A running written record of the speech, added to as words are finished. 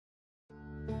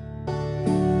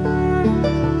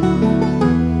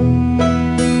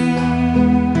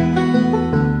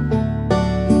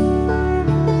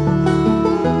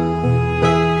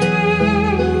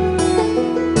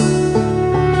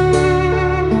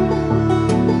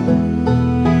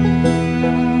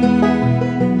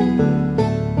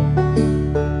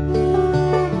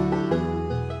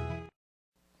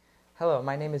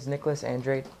name is Nicholas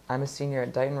Andrade. I'm a senior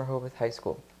at Rehoboth High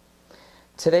School.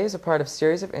 Today is a part of a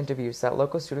series of interviews that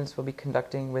local students will be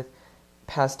conducting with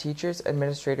past teachers,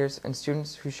 administrators, and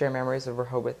students who share memories of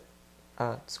Rehoboth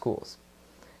schools.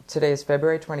 Today is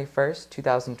February 21st,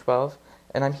 2012,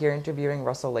 and I'm here interviewing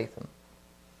Russell Latham.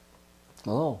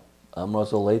 Hello, I'm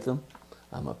Russell Latham.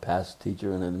 I'm a past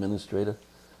teacher and administrator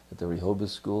at the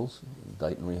Rehoboth schools,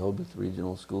 Dighton Rehoboth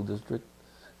Regional School District,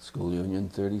 School Union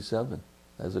 37.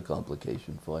 There's a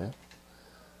complication for you.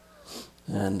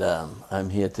 And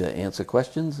I'm here to answer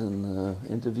questions and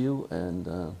interview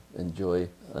and enjoy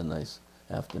a nice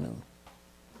afternoon.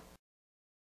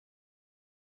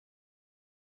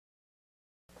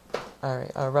 All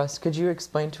right, Russ, could you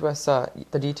explain to us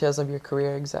the details of your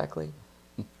career exactly?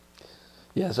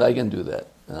 Yes, I can do that.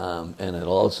 And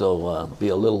it'll also be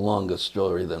a little longer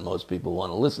story than most people want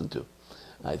to listen to,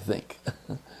 I think.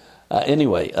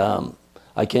 Anyway,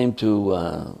 I came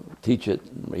to teach at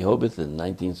Rehoboth in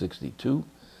 1962.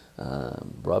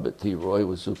 Robert T. Roy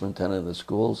was superintendent of the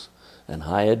schools and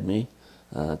hired me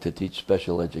to teach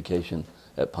special education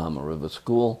at Palmer River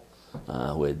School,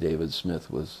 where David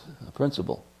Smith was a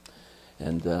principal.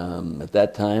 And at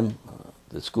that time,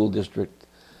 the school district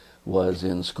was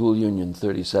in School Union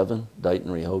 37,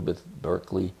 Dighton, Rehoboth,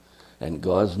 Berkeley, and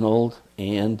Gosnold,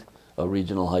 and a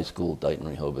regional high school, Dighton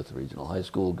Rehoboth Regional High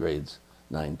School, grades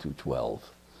 9 to 12.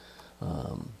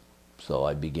 So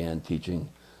I began teaching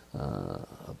a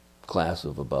class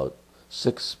of about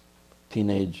 6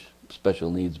 teenage special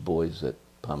needs boys at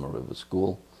Palmer River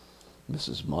School.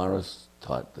 Mrs. Morris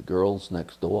taught the girls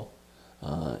next door,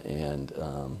 and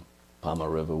Palmer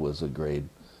River was a grade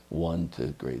 1 to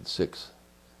grade 6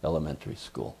 elementary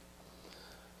school.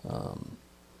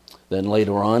 Then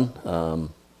later on,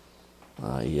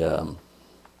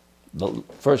 the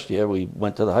first year we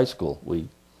went to the high school. We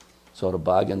sort of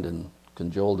bargained and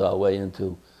cajoled our way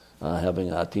into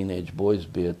having our teenage boys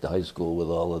be at the high school with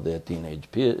all of their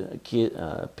teenage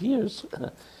peers,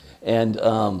 and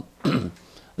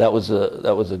that was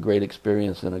a great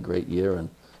experience and a great year. And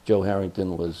Joe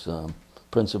Harrington was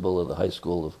principal of the high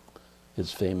school of his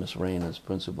famous reign as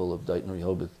principal of Dighton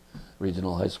Rehoboth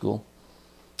Regional High School.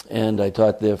 And I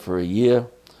taught there for a year,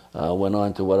 went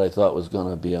on to what I thought was going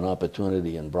to be an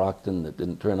opportunity in Brockton that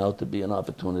didn't turn out to be an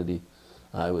opportunity.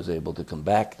 I was able to come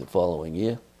back the following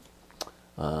year,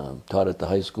 taught at the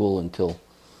high school until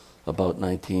about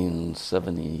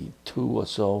 1972 or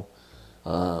so,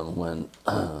 when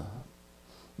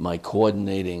my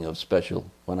coordinating of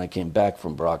when I came back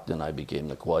from Brockton, I became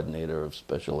the coordinator of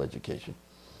special education,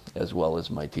 as well as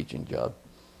my teaching job.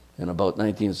 In about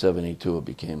 1972, it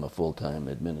became a full-time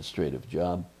administrative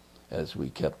job as we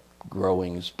kept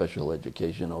growing special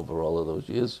education over all of those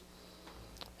years.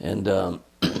 And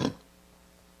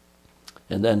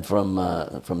and then from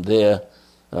there,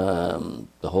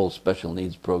 the whole special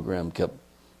needs program kept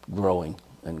growing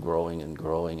and growing and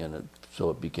growing, and so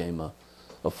it became a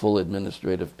full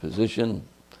administrative position,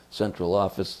 central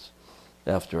office.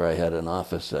 After I had an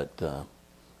office at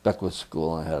Beckwith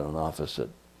School, I had an office at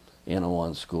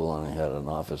Anawan School, and I had an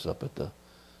office up at the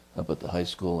high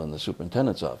school in the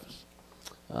superintendent's office.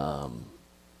 And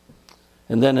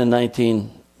then in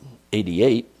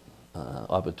 1988,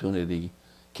 opportunity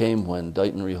came when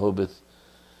Dighton Rehoboth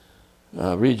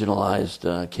regionalized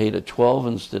K to 12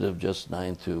 instead of just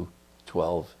 9 to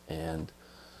 12, and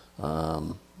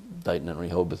Dighton and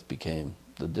Rehoboth became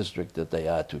the district that they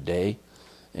are today,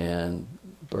 and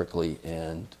Berkeley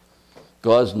and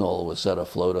Gosnold was set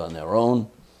afloat on their own,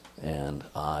 and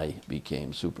I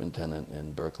became superintendent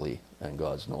in Berkeley and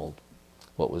Gosnold,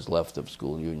 what was left of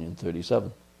School Union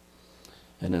 37.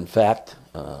 And in fact,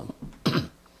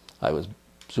 I was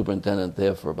superintendent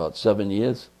there for about 7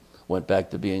 years, went back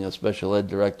to being a special ed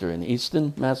director in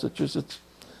Easton, Massachusetts,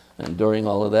 and during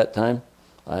all of that time,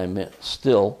 I'm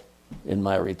still, in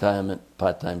my retirement,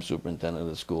 part-time superintendent of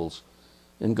the schools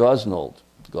in Gosnold.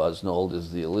 Gosnold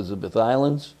is the Elizabeth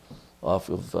Islands off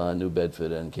of New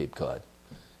Bedford and Cape Cod.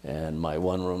 And my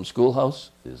one-room schoolhouse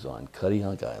is on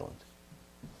Cuttyhunk Island.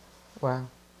 Wow.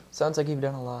 Sounds like you've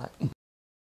done a lot.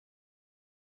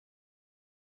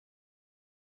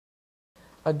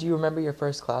 Do you remember your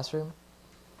first classroom?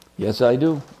 Yes, I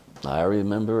do. I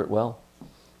remember it well.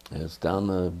 It's down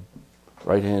the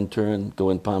right-hand turn,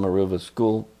 go in Palmer River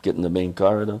School, get in the main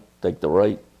corridor, take the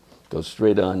right, go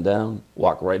straight on down,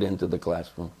 walk right into the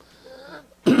classroom.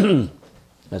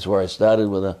 That's where I started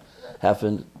with a half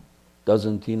a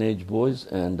dozen teenage boys,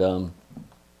 and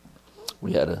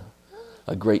we had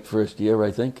a great first year,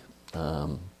 I think.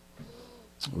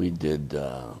 We did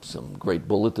some great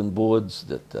bulletin boards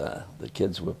that the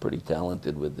kids were pretty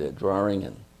talented with their drawing,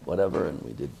 and whatever, and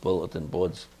we did bulletin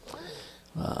boards.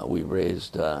 We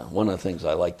raised, one of the things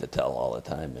I like to tell all the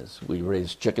time is we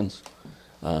raised chickens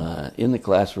in the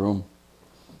classroom,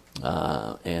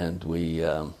 and we,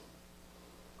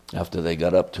 after they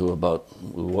got up to about,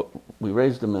 we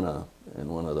raised them in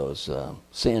one of those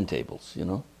sand tables, you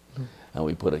know, and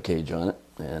we put a cage on it,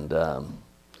 and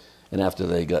after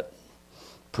they got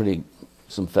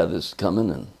some feathers coming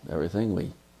and everything,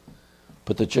 we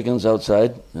put the chickens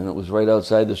outside, and it was right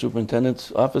outside the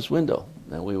superintendent's office window,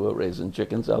 and we were raising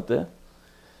chickens out there.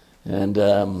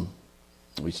 And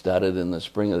we started in the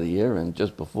spring of the year, and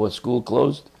just before school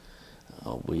closed,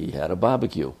 we had a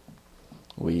barbecue.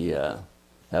 I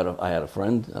had a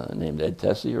friend named Ed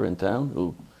Tessier in town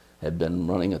who had been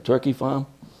running a turkey farm,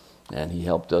 and he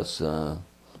helped us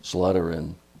slaughter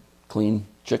and clean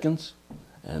chickens.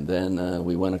 And then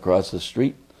we went across the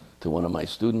street to one of my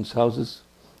students' houses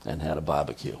and had a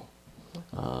barbecue.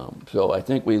 So I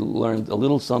think we learned a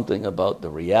little something about the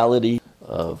reality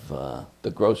of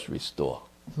the grocery store.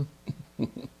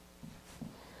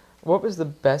 What was the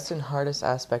best and hardest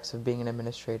aspects of being an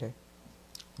administrator?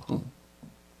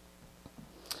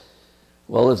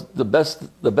 Well, it's the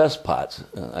best parts,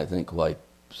 I think, why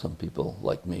some people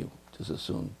like me just as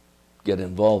soon get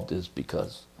involved is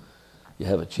because you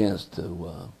have a chance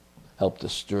to help to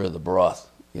stir the broth.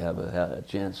 You have a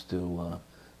chance to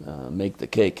make the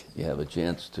cake. You have a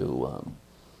chance to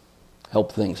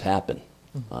help things happen.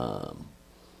 So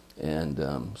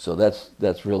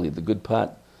that's really the good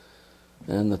part.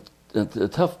 And the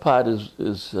tough part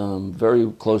is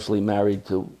very closely married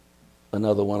to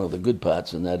another one of the good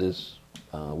parts, and that is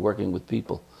working with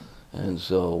people. And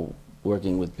so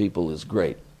working with people is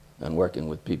great, and working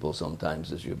with people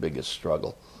sometimes is your biggest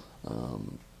struggle.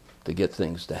 To get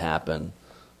things to happen,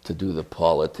 to do the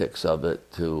politics of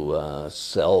it, to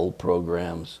sell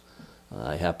programs.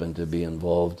 I happen to be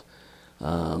involved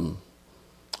over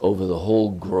the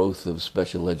whole growth of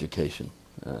special education.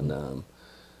 And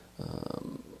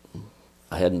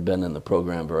I hadn't been in the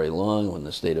program very long when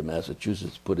the state of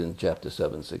Massachusetts put in Chapter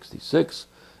 766,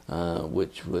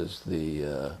 which was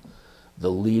the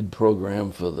lead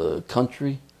program for the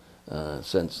country.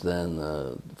 Since then,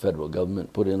 the federal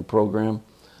government put in a program,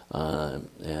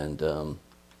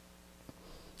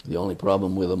 the only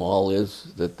problem with them all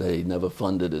is that they never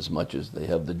funded as much as they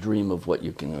have the dream of what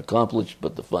you can accomplish,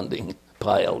 but the funding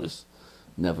pile is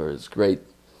never as great.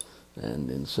 And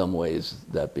in some ways,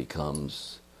 that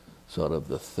becomes sort of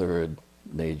the third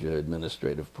major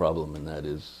administrative problem, and that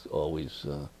is always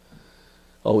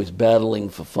battling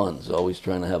for funds, always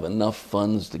trying to have enough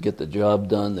funds to get the job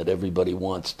done that everybody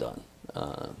wants done,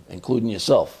 including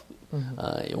yourself.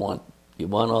 You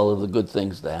want all of the good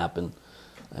things to happen,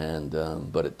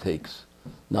 but it takes,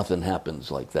 nothing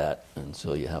happens like that, and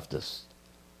so you have to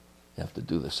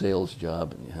do the sales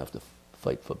job, and you have to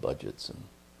fight for budgets and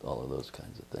all of those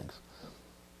kinds of things.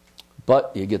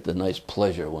 But you get the nice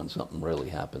pleasure when something really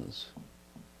happens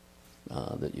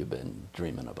that you've been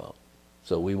dreaming about.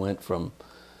 So we went from,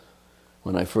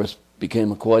 when I first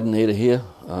became a coordinator here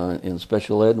in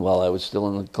special ed, while I was still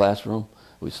in the classroom,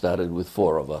 we started with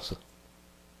 4 of us,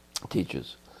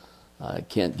 teachers. I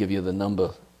can't give you the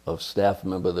number of staff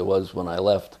member there was when I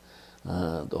left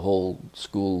the whole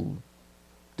school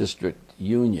district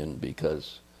union,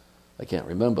 because I can't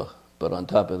remember. But on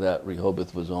top of that,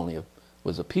 Rehoboth was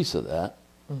a piece of that.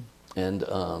 And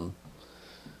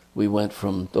we went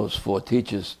from those 4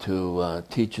 teachers to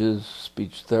teachers,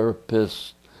 speech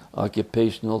therapists,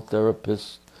 occupational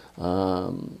therapists,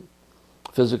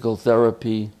 physical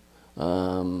therapy,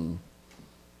 a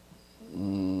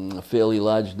fairly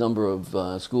large number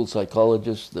of school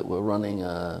psychologists that were running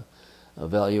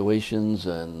evaluations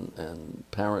and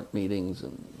parent meetings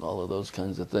and all of those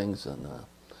kinds of things, and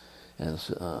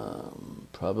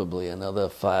probably another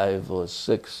 5 or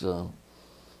 6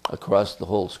 across the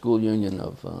whole school union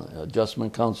of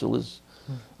adjustment counselors.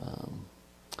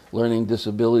 Learning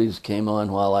disabilities came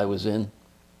on while I was in,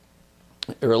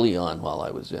 early on while I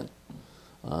was in.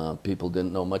 People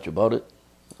didn't know much about it.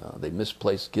 They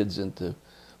misplaced kids into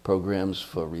programs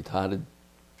for retarded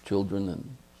children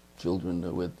and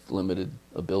children with limited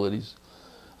abilities.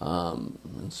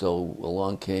 And so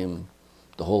along came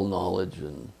the whole knowledge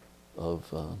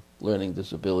of learning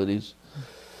disabilities.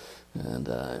 And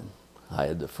I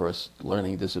hired the first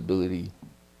learning disability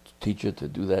teacher to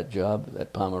do that job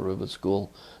at Palmer River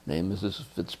School, named Mrs.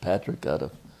 Fitzpatrick out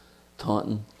of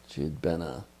Taunton. She had been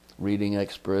a reading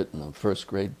expert and a first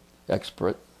grade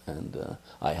expert, and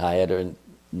I hired her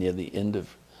near the end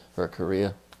of her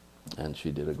career, and she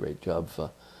did a great job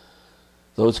for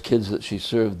those kids that she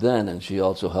served then, and she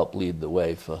also helped lead the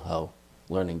way for how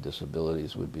learning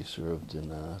disabilities would be served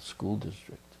in a school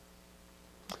district.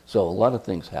 So a lot of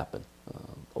things happened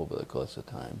over the course of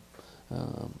time.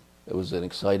 It was an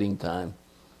exciting time.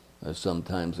 I was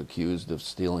sometimes accused of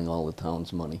stealing all the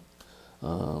town's money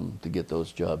to get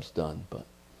those jobs done, but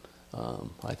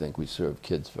I think we served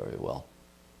kids very well.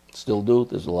 Still do.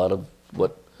 There's a lot of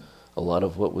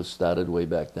what was started way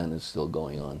back then is still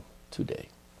going on today.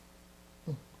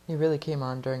 You really came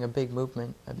on during a big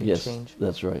movement, a big change. Yes,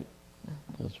 that's right.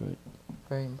 That's right.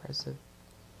 Very impressive.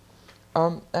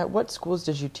 At what schools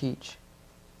did you teach?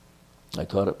 I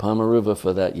taught at Palmer River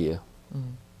for that year,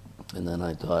 and then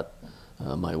I taught,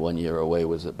 my 1 year away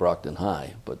was at Brockton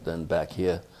High, but then back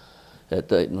here at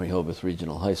Dayton Rehoboth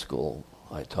Regional High School,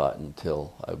 I taught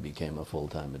until I became a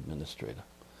full-time administrator.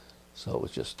 So it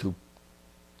was just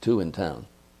two in town,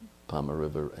 Palmer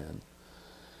River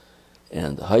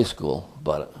and the high school.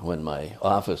 But when my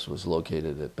office was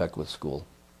located at Beckwith School,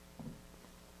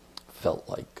 felt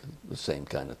like the same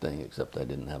kind of thing, except I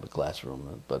didn't have a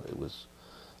classroom. But it was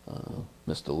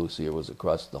Mr. Lucier was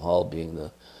across the hall, being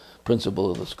the principal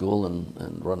of the school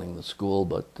and running the school.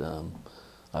 But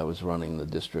I was running the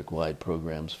district-wide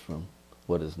programs from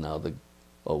what is now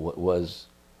what was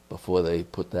before they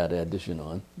put that addition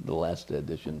on, the last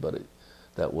addition, but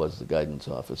that was the guidance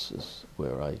offices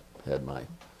where I had my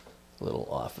little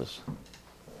office.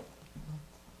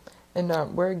 And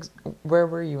where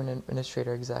were you an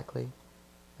administrator exactly?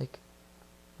 Like,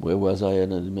 where was I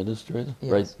an administrator?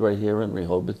 Yes. Right here in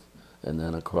Rehoboth, and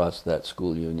then across that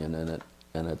school union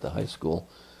and at the high school.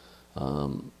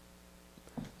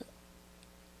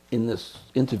 In this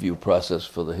interview process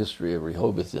for the history of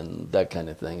Rehoboth and that kind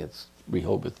of thing, it's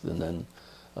Rehoboth, and then,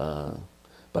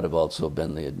 but I've also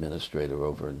been the administrator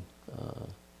over in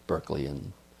Berkeley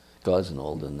and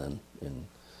Gosnold, and then in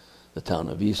the town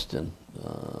of Easton.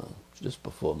 Just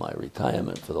before my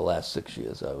retirement, for the last 6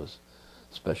 years, I was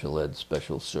special ed,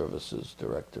 special services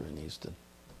director in Easton.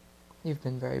 You've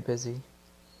been very busy.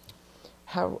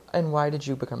 How and why did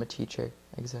you become a teacher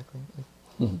exactly?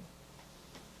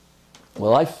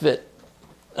 Well, I fit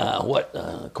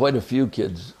quite a few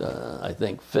kids, I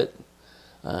think, fit.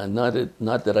 Not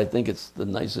that I think it's the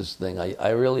nicest thing. I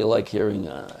really like hearing,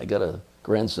 I got a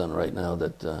grandson right now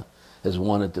that has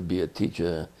wanted to be a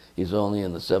teacher. He's only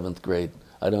in the 7th grade.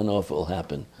 I don't know if it will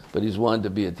happen, but he's wanted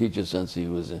to be a teacher since he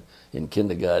was in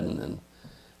kindergarten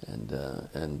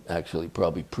and actually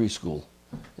probably preschool.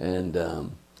 And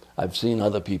I've seen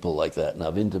other people like that, and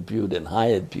I've interviewed and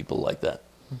hired people like that.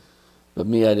 But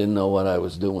me, I didn't know what I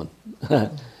was doing.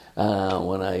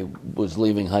 When I was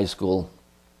leaving high school,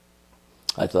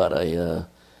 I thought I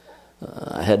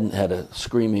hadn't had a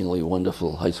screamingly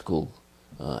wonderful high school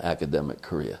academic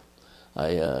career.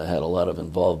 I had a lot of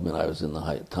involvement. I was in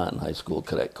the Taunton High School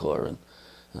Cadet Corps and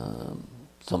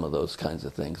some of those kinds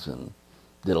of things, and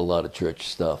did a lot of church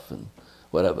stuff and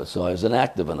whatever. So I was an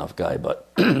active enough guy, but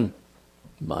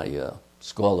my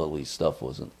scholarly stuff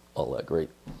wasn't all that great.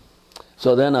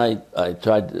 So then I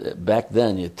tried, back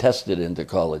then you tested into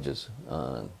colleges.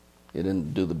 You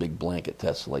didn't do the big blanket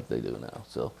tests like they do now.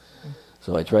 So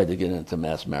I tried to get into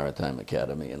Mass Maritime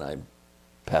Academy, and I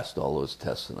passed all those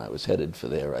tests, and I was headed for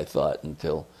there, I thought,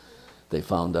 until they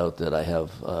found out that I have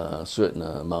a certain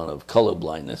amount of color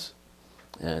blindness.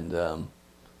 And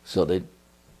so they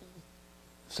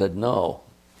said no.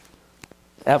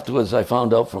 Afterwards, I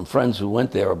found out from friends who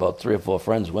went there, about 3 or 4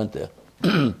 friends went there,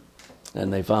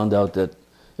 and they found out that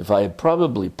if I had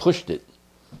probably pushed it,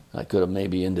 I could have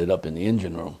maybe ended up in the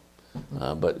engine room.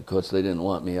 But of course, they didn't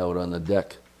want me out on the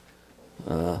deck.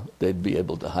 They'd be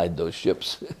able to hide those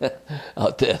ships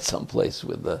out there someplace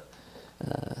with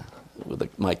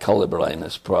my color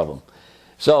blindness problem.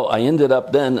 So I ended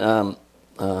up then,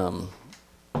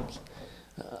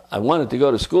 I wanted to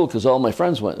go to school because all my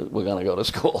friends were going to go to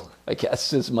school, I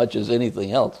guess, as much as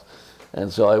anything else.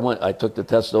 And so I took the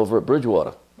test over at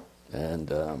Bridgewater. And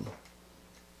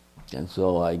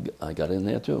so I got in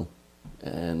there too.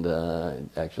 And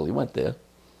actually went there.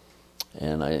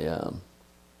 And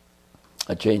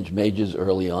I changed majors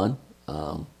early on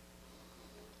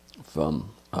from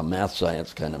a math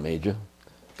science kind of major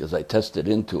because I tested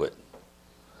into it.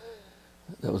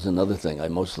 That was another thing. I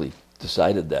mostly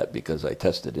decided that because I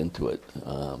tested into it.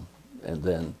 And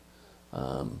then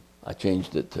I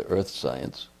changed it to earth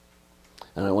science.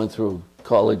 And I went through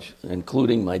college,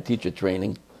 including my teacher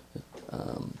training.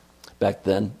 Back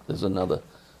then, there's another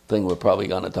thing we're probably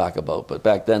going to talk about, but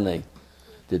back then they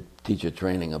did teacher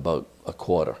training about a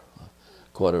quarter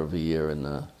of a year in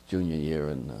the junior year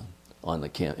in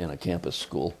a campus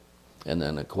school, and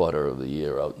then a quarter of the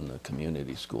year out in a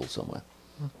community school somewhere.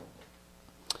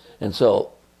 And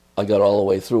so I got all the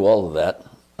way through all of that,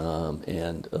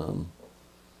 and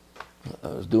I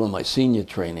was doing my senior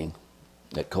training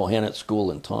at Kohanet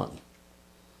School in Taunton.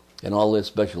 And all their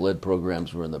special ed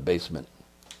programs were in the basement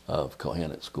of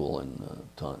Kohanet School in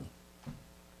Taunton.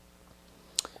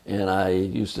 And I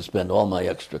used to spend all my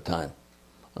extra time,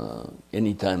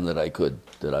 any time that I could,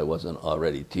 that I wasn't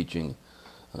already teaching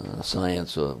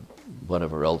science or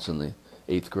whatever else in the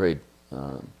 8th grade,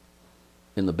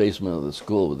 in the basement of the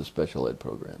school with the special ed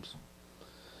programs.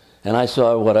 And I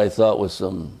saw what I thought was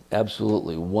some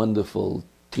absolutely wonderful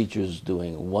teachers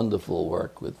doing wonderful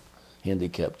work with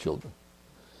handicapped children.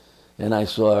 And I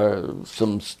saw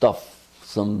some stuff,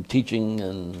 some teaching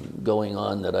and going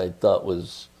on that I thought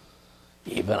was,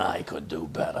 even I could do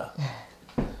better.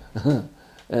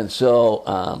 And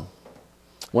so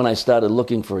when I started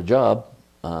looking for a job,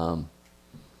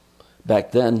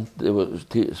 back then there was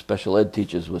special ed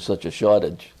teachers was such a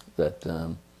shortage that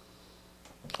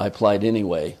I applied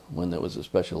anyway when there was a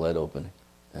special ed opening.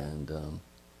 And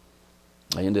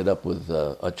I ended up with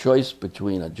a choice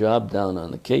between a job down on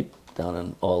the Cape, down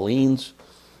in Orleans,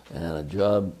 and a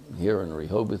job here in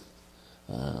Rehoboth.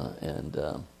 And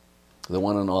the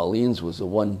one in Orleans was a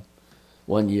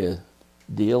one-year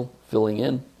deal, filling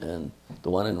in, and the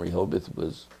one in Rehoboth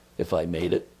was, if I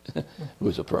made it, it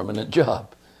was a permanent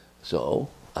job. So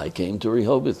I came to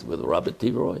Rehoboth with Robert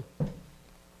T. Roy.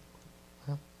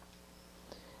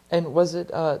 And was it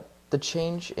the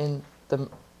change in the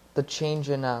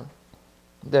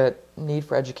need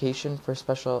for education, for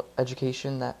special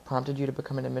education, that prompted you to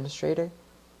become an administrator?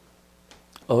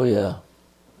 Oh yeah,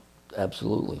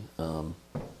 absolutely.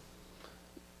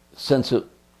 Since it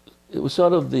was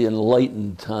sort of the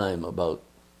enlightened time about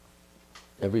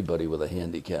everybody with a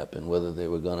handicap and whether they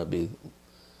were going to be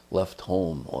left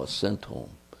home or sent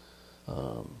home.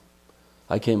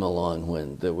 I came along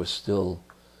when there were still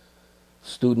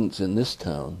students in this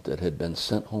town that had been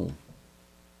sent home.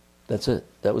 That's it.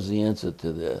 That was the answer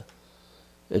to their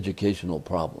educational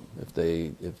problem. If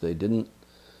they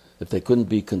couldn't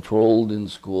be controlled in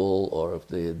school, or if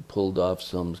they had pulled off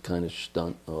some kind of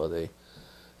stunt, or they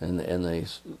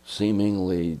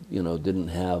seemingly, didn't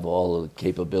have all of the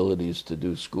capabilities to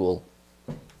do school,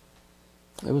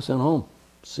 they were sent home.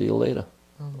 See you later.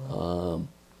 Oh, wow.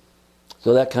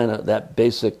 So that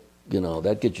basic,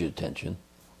 that gets your attention.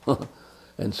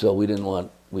 And so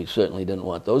we certainly didn't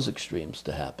want those extremes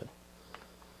to happen.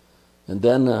 And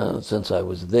then since I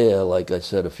was there, like I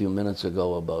said a few minutes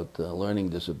ago about learning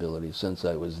disabilities, since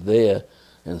I was there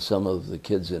and some of the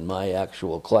kids in my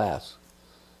actual class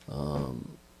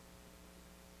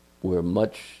were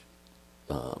much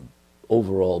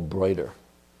overall brighter,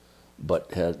 but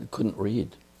couldn't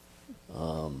read.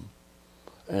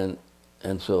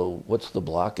 And so what's the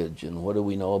blockage, and what do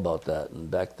we know about that?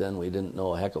 And back then we didn't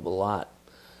know a heck of a lot,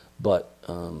 but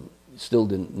still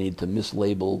didn't need to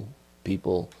mislabel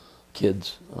people,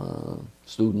 kids,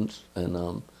 students,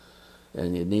 and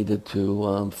you needed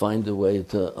to find a way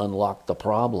to unlock the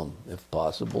problem if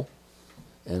possible.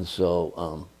 And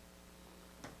so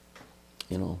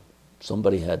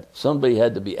somebody had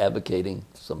to be advocating,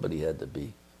 somebody had to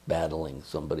be battling,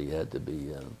 somebody had to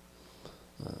be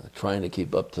trying to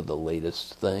keep up to the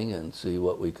latest thing and see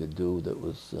what we could do that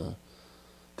was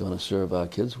going to serve our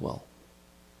kids well.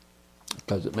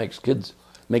 Because it makes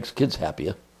kids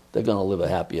happier. They're going to live a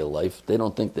happier life. They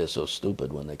don't think they're so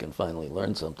stupid when they can finally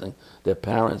learn something. Their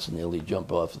parents nearly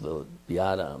jump off the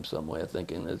yardarm somewhere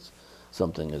thinking that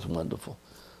something is wonderful.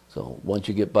 So once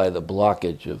you get by the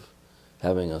blockage of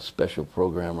having a special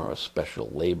program or a special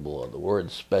label or the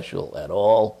word special at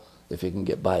all, if you can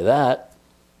get by that,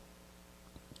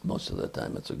 most of the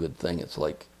time it's a good thing. It's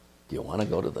like, do you want to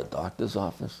go to the doctor's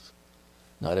office?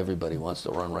 Not everybody wants to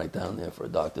run right down there for a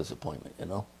doctor's appointment,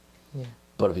 Yeah.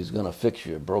 But if he's going to fix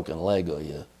your broken leg or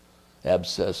your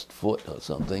abscessed foot or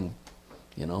something,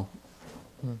 you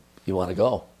want to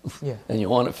go. Yeah. And you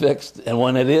want it fixed. And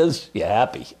when it is, you're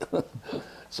happy.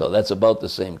 So that's about the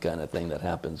same kind of thing that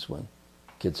happens when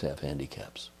kids have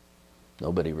handicaps.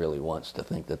 Nobody really wants to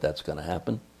think that that's going to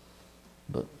happen.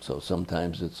 But so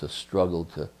sometimes it's a struggle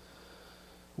to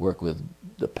work with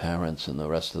the parents and the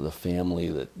rest of the family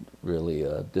that really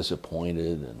are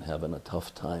disappointed and having a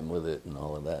tough time with it and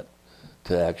all of that,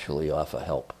 to actually offer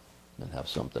help and have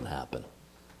something happen.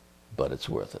 But it's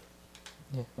worth it.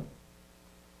 Yeah.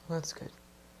 Well, that's good.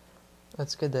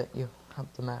 That's good that you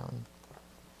helped them out and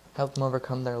helped them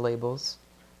overcome their labels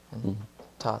and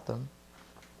taught them.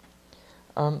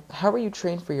 How were you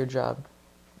trained for your job?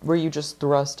 Were you just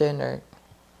thrust in, or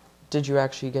did you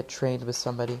actually get trained with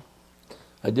somebody?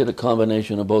 I did a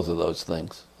combination of both of those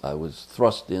things. I was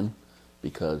thrust in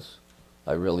because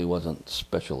I really wasn't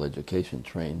special education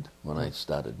trained when I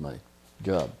started my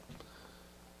job.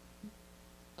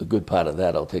 The good part of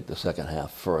that, I'll take the second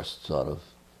half first, sort of.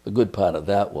 The good part of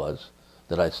that was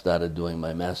that I started doing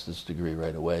my master's degree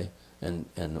right away, and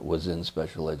it was in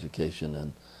special education,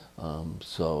 and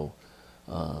so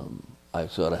I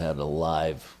sort of had a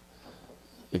live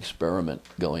experiment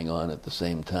going on at the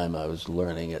same time I was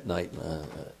learning at night,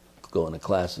 going to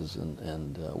classes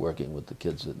and working with the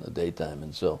kids in the daytime,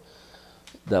 and so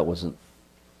that wasn't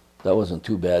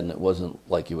too bad, and it wasn't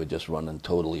like you were just running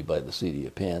totally by the seat of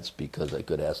your pants, because I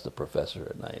could ask the professor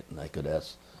at night, and I could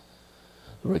ask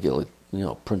the regular,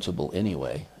 principal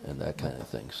anyway, and that kind of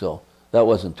thing. So that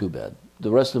wasn't too bad. The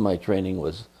rest of my training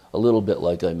was a little bit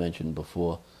like I mentioned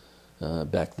before.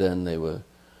 Back then, they were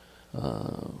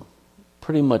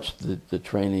pretty much the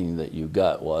training that you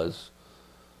got was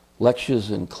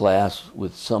lectures in class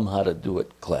with some how to do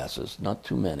it classes. Not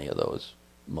too many of those.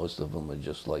 Most of them were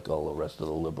just like all the rest of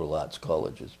the liberal arts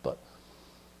colleges, but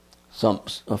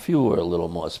a few were a little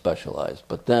more specialized.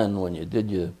 But then when you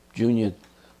did your junior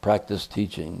practice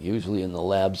teaching, usually in the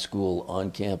lab school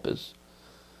on campus,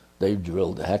 they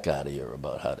drilled the heck out of you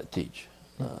about how to teach.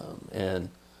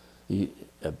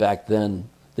 Back then,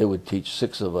 they would teach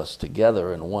 6 of us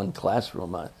together in one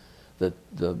classroom. The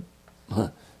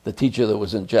teacher that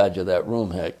was in charge of that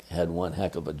room had one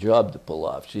heck of a job to pull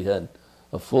off. She had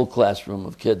a full classroom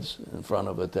of kids in front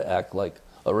of her to act like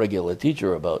a regular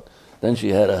teacher about. Then she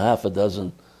had a half a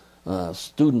dozen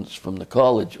students from the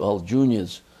college, all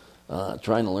juniors,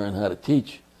 trying to learn how to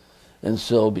teach. And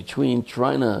so between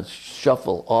trying to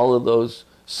shuffle all of those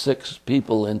 6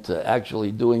 people into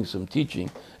actually doing some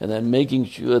teaching, and then making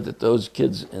sure that those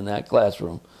kids in that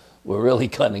classroom were really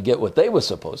going to get what they were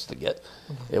supposed to get,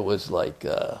 it was like,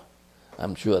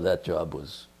 I'm sure that job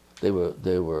was, they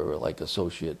were like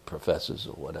associate professors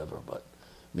or whatever, but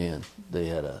man, they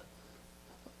had a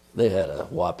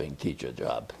whopping teacher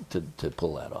job to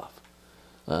pull that off.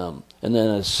 And then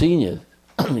as senior,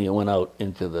 you went out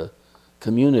into the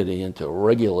community, into a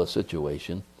regular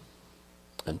situation,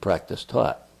 and practice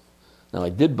taught. Now I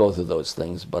did both of those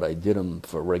things, but I did them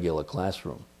for regular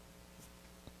classroom.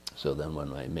 So then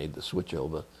when I made the switch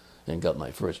over and got my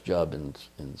first job in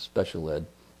special ed,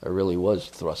 I really was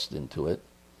thrust into it.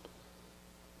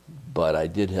 But I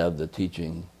did have the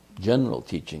teaching, general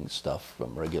teaching stuff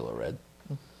from regular ed.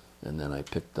 And then I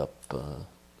picked up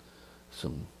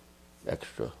some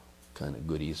extra kind of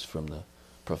goodies from the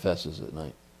professors at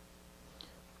night.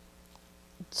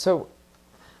 So,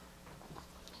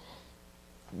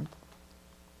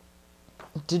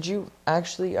 did you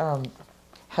actually,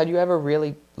 had you ever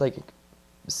really,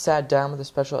 sat down with a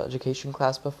special education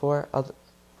class before,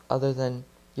 other than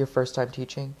your first time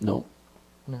teaching? No.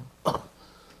 No.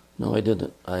 No, I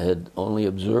didn't. I had only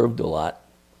observed a lot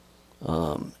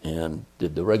and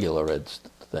did the regular ed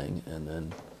thing, and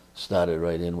then started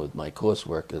right in with my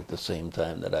coursework at the same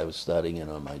time that I was starting in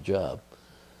on my job.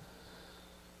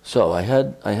 So I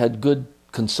had good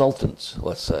consultants,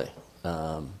 let's say,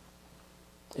 and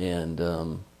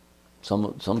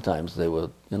sometimes they were,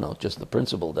 just the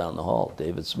principal down the hall,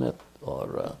 David Smith,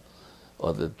 or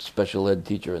the special ed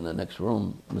teacher in the next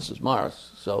room, Mrs.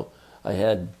 Morris. So I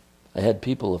had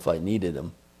people if I needed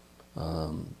them,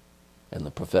 and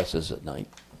the professors at night.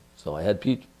 So I had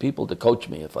people to coach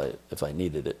me if I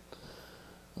needed it.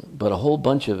 But a whole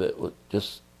bunch of it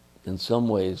just, in some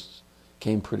ways,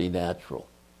 came pretty natural.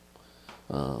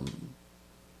 I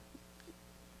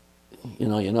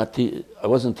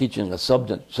wasn't teaching a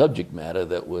subject matter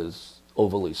that was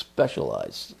overly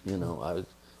specialized. I was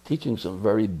teaching some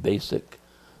very basic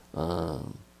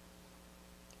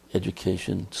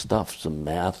education stuff, some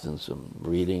math and some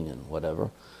reading and whatever.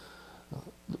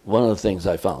 One of the things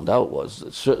I found out was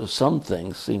that some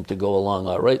things seemed to go along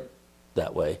all right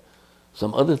that way.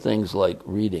 Some other things like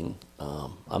reading,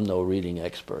 I'm no reading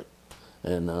expert,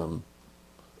 and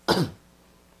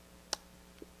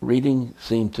reading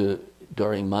seemed to,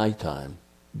 during my time,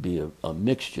 be a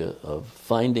mixture of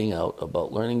finding out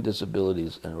about learning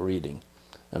disabilities and reading,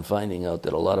 and finding out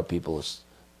that a lot of people are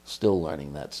still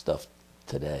learning that stuff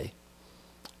today,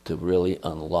 to really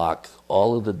unlock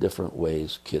all of the different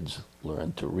ways kids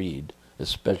learn to read,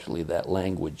 especially that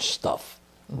language stuff,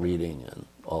 reading and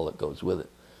all that goes with it.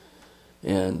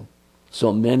 And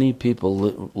so many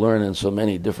people learn in so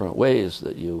many different ways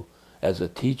that you, as a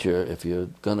teacher, if you're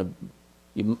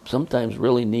you sometimes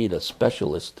really need a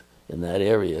specialist in that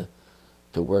area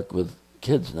to work with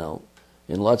kids. Now,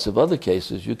 in lots of other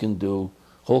cases, you can do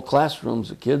whole classrooms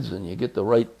of kids, and you get the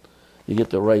right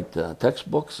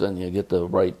textbooks, and you get the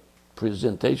right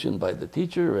presentation by the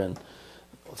teacher, and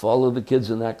if all of the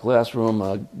kids in that classroom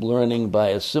are learning by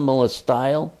a similar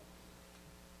style,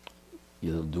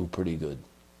 you'll do pretty good.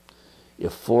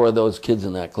 If 4 of those kids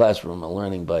in that classroom are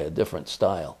learning by a different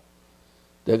style,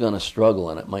 they're going to struggle,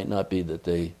 and it might not be that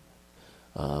they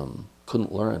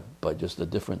couldn't learn by just a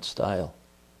different style.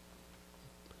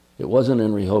 It wasn't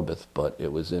in Rehoboth, but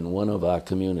it was in one of our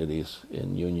communities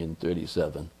in Union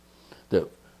 37 that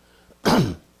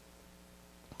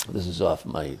this is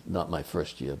not my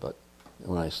first year, but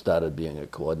when I started being a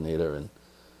coordinator, and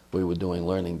we were doing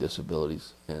learning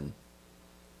disabilities, and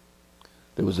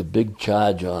there was a big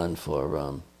charge on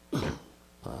for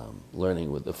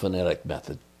learning with the phonetic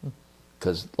method,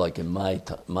 because like in my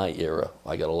era,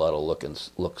 I got a lot of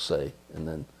look say, and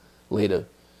then later,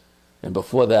 and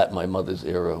before that, my mother's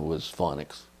era was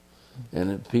phonics,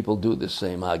 and people do the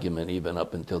same argument even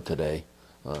up until today,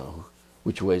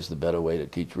 which way is the better way to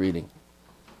teach reading.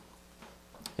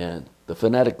 And the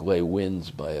phonetic way wins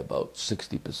by about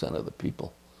 60% of the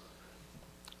people.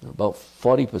 About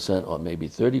 40% or maybe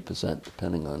 30%,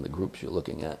 depending on the groups you're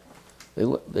looking at, they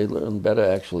learn better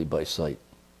actually by sight.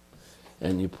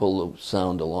 And you pull the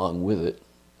sound along with it,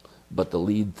 but the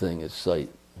lead thing is sight.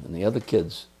 And the other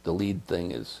kids, the lead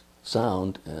thing is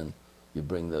sound, and you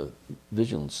bring the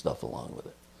vision stuff along with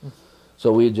it.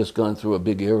 So we had just gone through a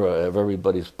big era of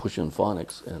everybody's pushing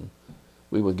phonics, and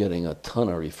we were getting a ton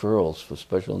of referrals for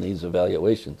special needs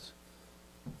evaluations.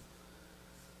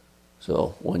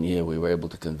 So one year we were able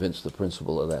to convince the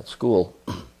principal of that school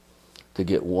to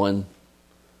get one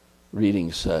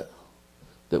reading set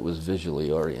that was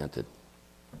visually oriented.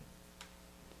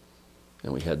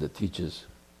 And we had the teachers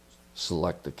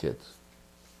select the kids.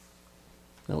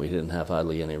 And we didn't have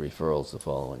hardly any referrals the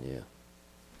following year,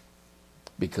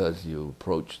 because you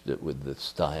approached it with the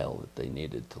style that they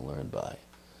needed to learn by.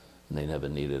 And they never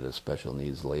needed a special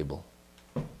needs label.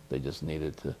 They just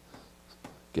needed to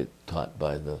get taught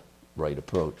by the right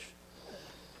approach.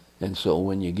 And so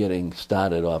when you're getting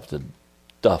started off the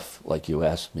duff, like you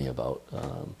asked me about,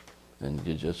 and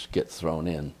you just get thrown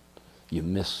in, you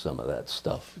miss some of that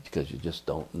stuff because you just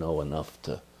don't know enough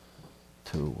to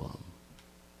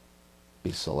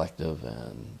be selective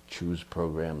and choose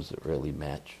programs that really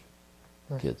match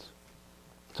kids.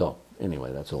 So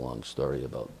anyway, that's a long story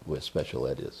about where special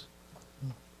ed is.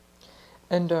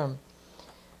 And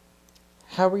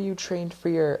how were you trained for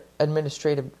your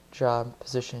administrative job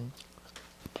position?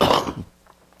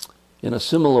 In a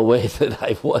similar way that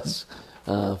I was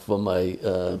for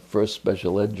my first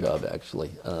special ed job,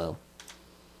 actually. I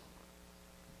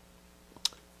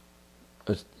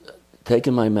was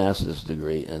taking my master's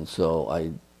degree, and so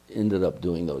I ended up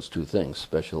doing those two things,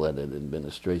 special ed and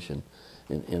administration,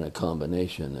 in a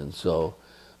combination. And so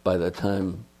by the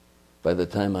time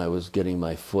I was getting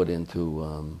my foot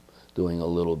into doing a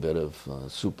little bit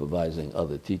of supervising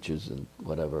other teachers and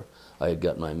whatever, I had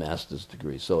got my master's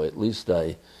degree. So at least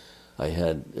I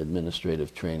had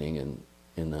administrative training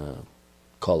in a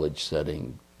college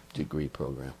setting degree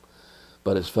program.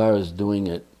 But as far as doing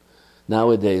it,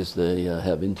 nowadays they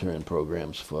have intern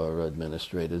programs for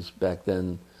administrators. Back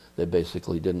then they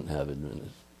basically didn't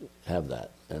have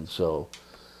that. And so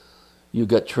you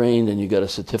got trained and you got a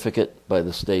certificate by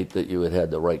the state that you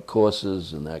had the right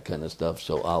courses and that kind of stuff.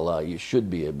 So you should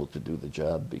be able to do the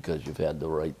job because you've had the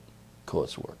right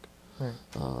coursework. Right.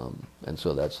 And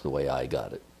so that's the way I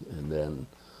got it. And then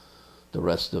the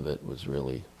rest of it was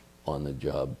really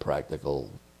on-the-job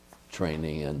practical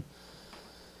training.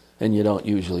 And you don't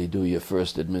usually do your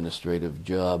first administrative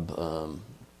job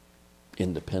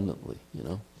independently, you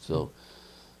know. So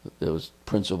there was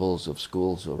principals of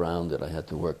schools around that I had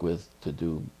to work with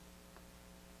to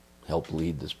help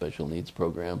lead the special needs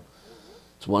program.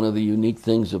 It's one of the unique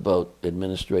things about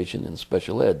administration in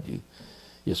special ed.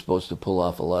 You're supposed to pull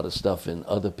off a lot of stuff in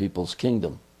other people's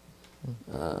kingdom.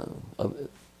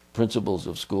 Principals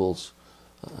of schools,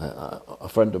 a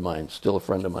friend of mine, still a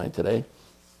friend of mine today,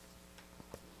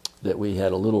 that we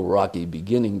had a little rocky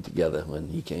beginning together when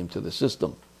he came to the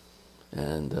system.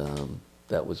 And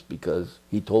that was because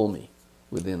he told me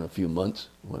within a few months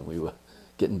when we were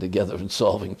getting together and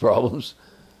solving problems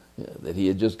that he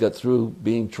had just got through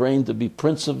being trained to be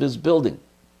prince of his building.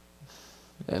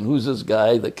 And who's this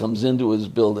guy that comes into his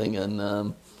building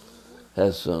and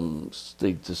has some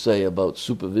thing to say about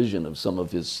supervision of some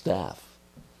of his staff?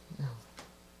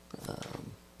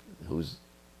 Who's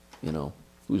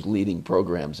leading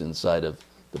programs inside of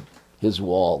his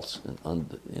walls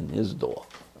and in his door.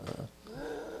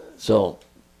 So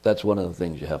that's one of the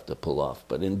things you have to pull off.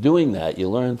 But in doing that, you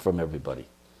learn from everybody.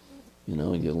 You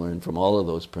know, you learn from all of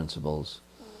those principals.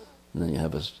 And then you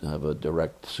have a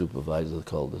direct supervisor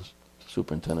called the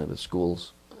superintendent of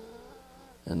schools.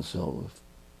 And so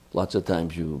lots of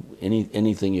times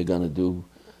anything you're going to do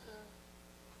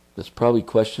that's probably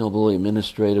questionable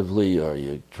administratively, or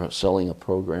you're selling a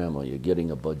program, or you're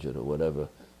getting a budget or whatever,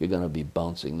 you're going to be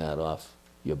bouncing that off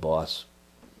your boss.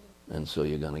 And so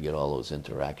you're going to get all those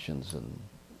interactions,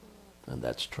 and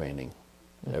that's training.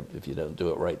 If you don't do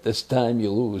it right this time,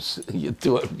 you lose. You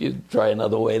try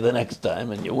another way the next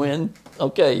time, and you win.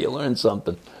 Okay, you learn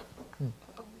something.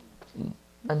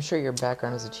 I'm sure your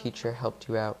background as a teacher helped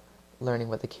you out learning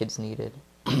what the kids needed.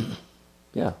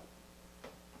 Yeah.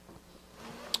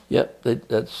 Yep,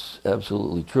 that's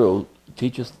absolutely true.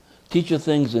 Teacher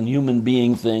things and human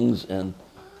being things, and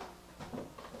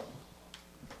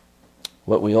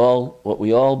what we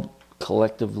all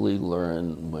collectively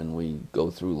learn when we go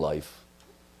through life.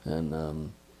 And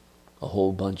a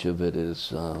whole bunch of it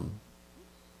is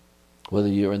whether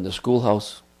you're in the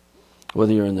schoolhouse,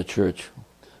 whether you're in the church,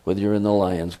 whether you're in the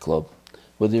Lions Club,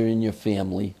 whether you're in your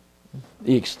family,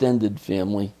 the extended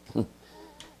family.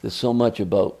 There's so much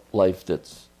about life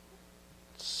that's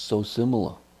so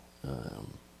similar.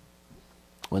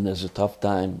 When there's a tough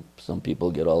time, some people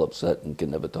get all upset and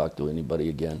can never talk to anybody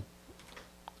again.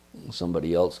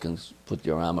 Somebody else can put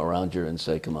your arm around you and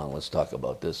say, come on, let's talk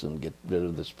about this and get rid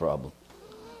of this problem.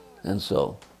 And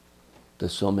so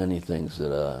there's so many things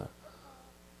that are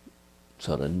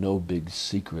sort of no big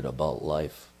secret about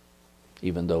life,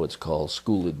 even though it's called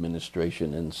school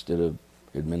administration instead of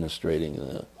administrating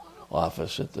the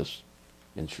office at this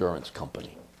insurance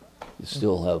company. You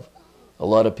still have a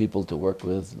lot of people to work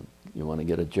with. And you want to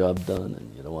get a job done,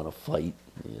 and you don't want to fight,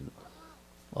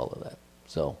 all of that.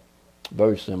 So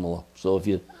very similar. So if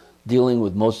you're dealing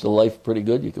with most of life pretty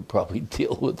good, you could probably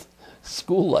deal with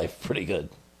school life pretty good.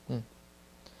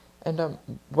 And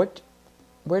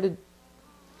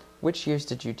which years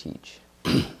did you teach?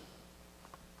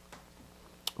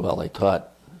 Well, I taught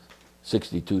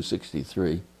 62,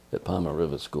 63 at Palmer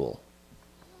River School.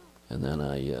 And then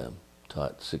I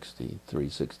taught 63,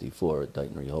 64 at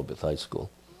Dighton Rehoboth High School.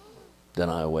 Then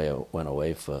I went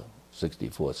away for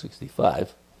 64,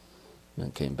 65.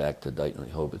 And came back to Dighton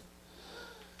Rehoboth.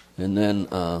 And then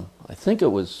I think it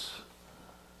was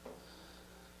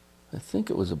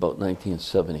about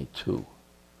 1972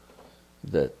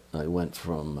 that I went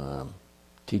from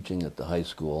teaching at the high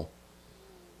school,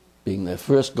 being their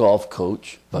first golf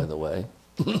coach, by the way.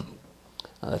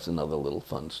 That's another little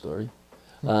fun story.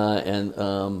 And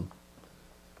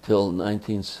till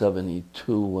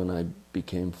 1972, when I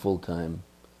became full-time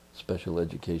special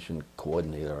education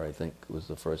coordinator, I think was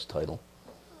the first title,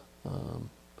 and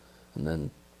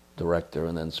then director,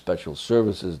 and then special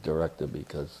services director,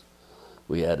 because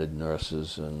we added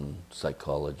nurses and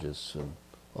psychologists and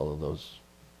all of those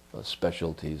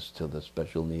specialties to the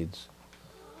special needs,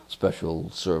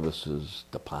 special services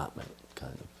department,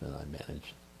 kind of, and I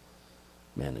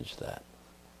managed that.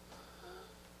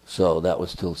 So that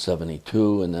was till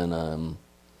 72, and then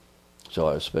so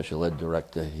I was special ed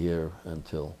director here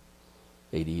until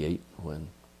 88, when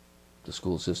the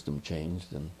school system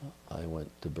changed and I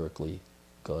went to Berkeley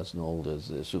Gosnold as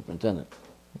the superintendent.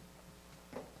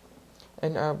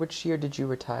 And which year did you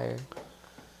retire?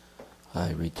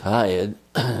 I retired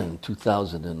in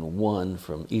 2001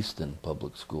 from Easton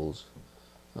Public Schools,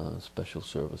 special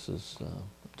services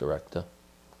director.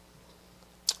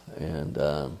 And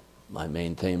I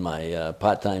maintain my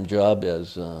part-time job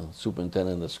as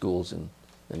superintendent of schools in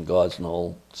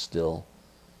Gosnold still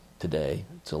today.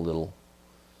 It's a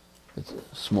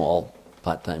small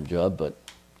part-time job, but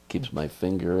keeps my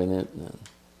finger in it, and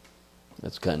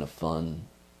it's kind of fun.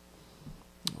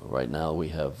 Right now we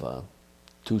have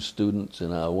 2 students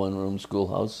in our one-room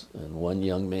schoolhouse and 1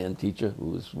 young man teacher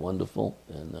who is wonderful,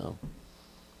 and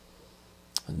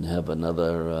have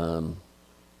another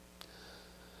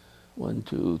 1,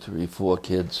 2, 3, 4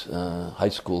 kids, high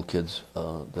school kids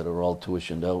that are all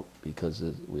tuitioned out because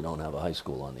we don't have a high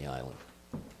school on the island.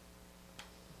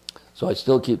 So I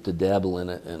still keep to dabble in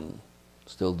it, and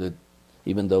still did,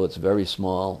 even though it's very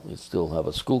small, you still have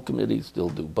a school committee, still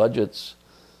do budgets,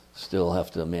 still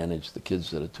have to manage the kids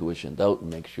that are tuitioned out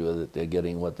and make sure that they're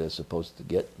getting what they're supposed to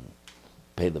get and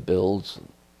pay the bills and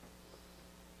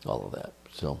all of that.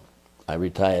 So I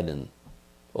retired in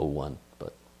 01,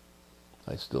 but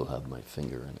I still have my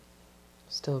finger in it.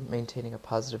 Still maintaining a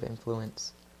positive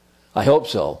influence. I hope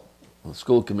so. The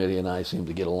school committee and I seem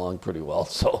to get along pretty well,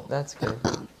 so. That's good.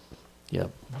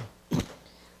 Yep.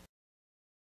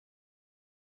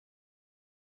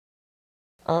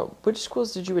 Which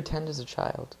schools did you attend as a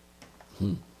child?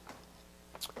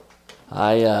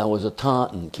 I was a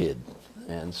Taunton kid,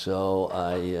 and so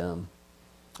I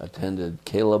attended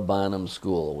Caleb Barnum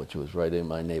School, which was right in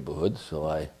my neighborhood, so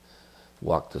I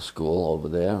walk to school over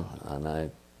there, and I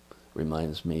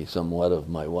reminds me somewhat of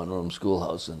my one-room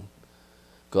schoolhouse in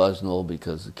Gosnell,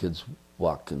 because the kids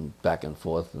walk back and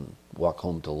forth and walk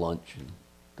home to lunch and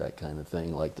that kind of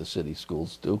thing, like the city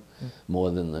schools do, more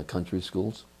than the country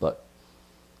schools. But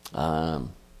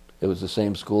it was the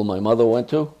same school my mother went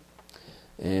to,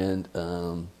 and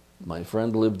my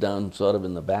friend lived down sort of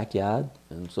in the backyard,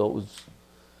 and so it was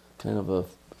kind of a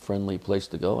friendly place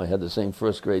to go. I had the same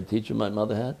first grade teacher my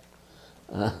mother had,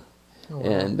 Oh,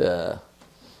 wow.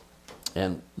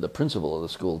 and the principal of the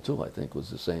school too, I think, was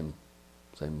the same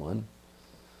one.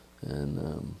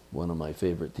 And one of my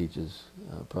favorite teachers,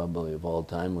 probably of all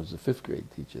time, was the fifth grade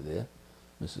teacher there,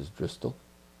 Mrs. Driscoll.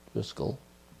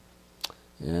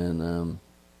 And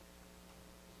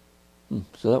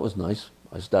so that was nice.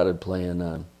 I started playing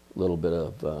a little bit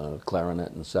of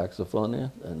clarinet and saxophone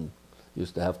there, and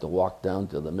used to have to walk down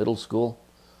to the middle school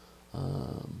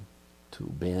to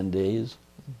band days.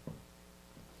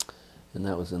 And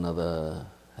that was another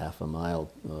half a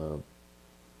mile,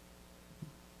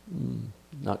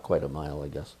 not quite a mile, I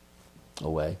guess,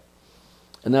 away.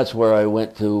 And that's where I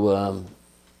went to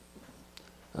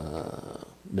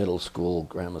middle school,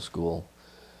 grammar school,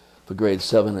 for grades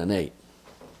 7 and 8.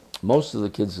 Most of the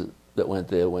kids that went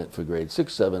there went for grades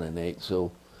 6, 7, and 8,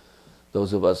 so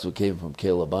those of us who came from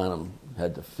Caleb Bonham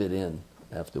had to fit in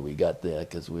after we got there,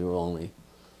 because we were only,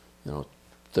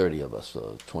 30 of us,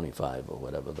 or 25, or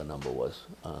whatever the number was,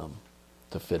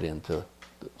 to fit into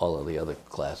all of the other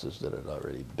classes that had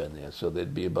already been there. So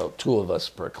there'd be about 2 of us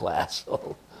per class,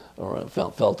 or I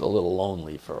felt a little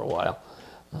lonely for a while,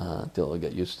 until I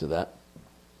got used to that.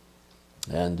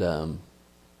 And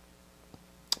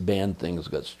band things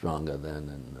got stronger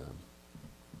then,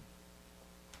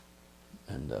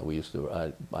 and we used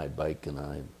to ride bike, and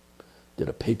I did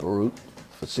a paper route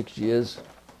for 6 years,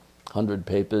 100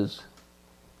 papers,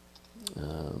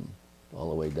 all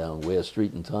the way down Ware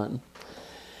Street in Taunton.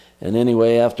 And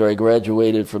anyway, after I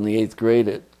graduated from the 8th grade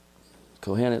at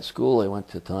Kohanet School, I went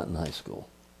to Taunton High School,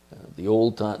 the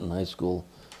old Taunton High School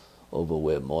over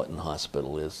where Morton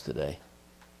Hospital is today,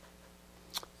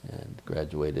 and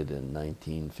graduated in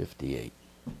 1958.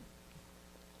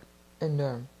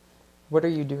 And what are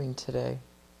you doing today?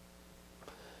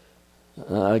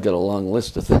 I got a long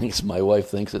list of things. My wife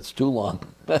thinks it's too long.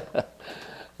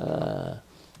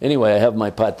 Anyway, I have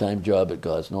my part-time job at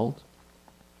Gosnold.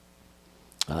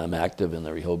 I'm active in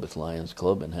the Rehoboth Lions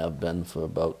Club and have been for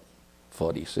about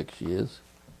 46 years.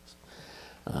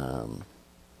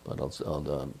 But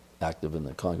also active in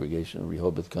the congregation,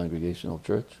 Rehoboth Congregational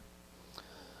Church.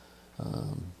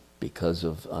 Because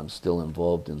I'm still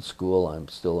involved in school, I'm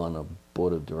still on a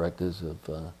board of directors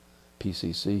of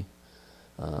PCC,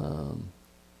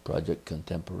 Project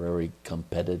Contemporary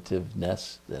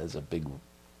Competitiveness. That is a big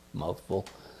mouthful.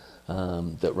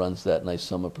 That runs that nice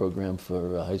summer program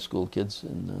for high school kids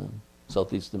in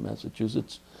southeastern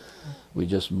Massachusetts. We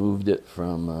just moved it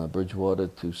from Bridgewater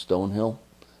to Stonehill.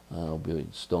 It'll be in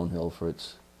Stonehill for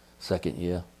its 2nd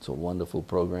year. It's a wonderful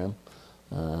program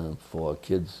for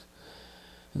kids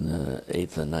in the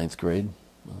 8th and 9th grade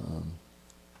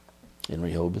in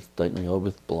Rehoboth. Dighton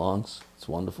Rehoboth belongs. It's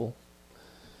wonderful.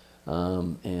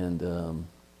 And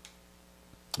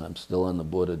I'm still on the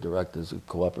board of directors of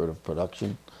Cooperative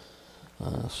Production,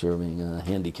 serving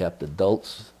handicapped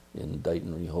adults in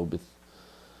Dighton, Rehoboth,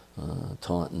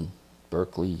 Taunton,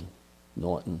 Berkeley,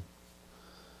 Norton.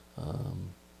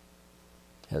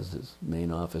 Has its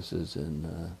main offices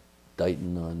in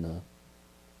Dighton on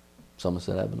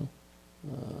Somerset Avenue,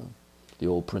 the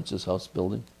old Princess House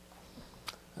building.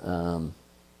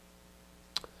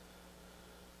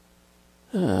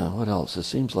 What else? It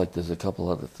seems like there's a couple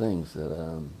other things that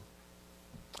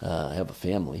I have a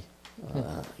family.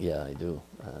 Yeah, I do.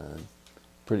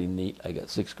 Pretty neat. I got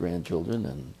 6 grandchildren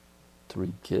and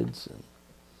 3 kids, and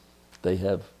they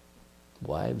have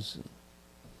wives, and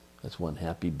that's one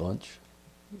happy bunch.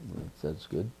 That's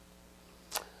good.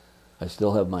 I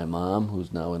still have my mom,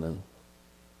 who's now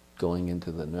going into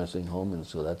the nursing home, and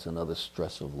so that's another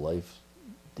stress of life,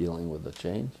 dealing with the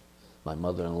change. My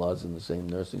mother-in-law's in the same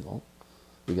nursing home.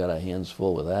 We got our hands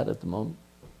full with that at the moment.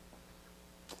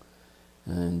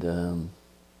 And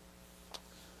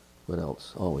what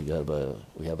else? Oh, we have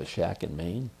a shack in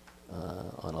Maine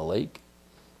on a lake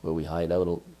where we hide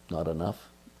out. Not enough.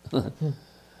 I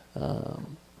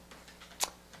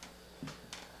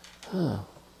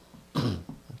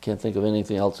can't think of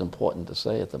anything else important to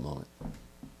say at the moment.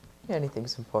 Yeah,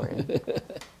 anything's important.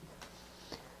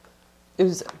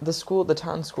 Is the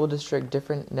Taunton School District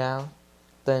different now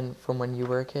than from when you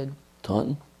were a kid?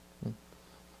 Taunton?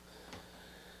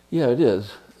 Yeah, it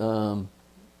is.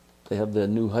 they have their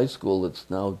new high school that's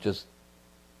now just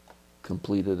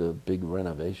completed a big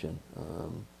renovation.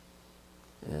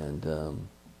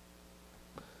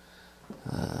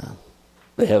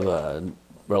 They have a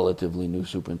relatively new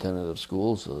superintendent of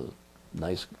schools, a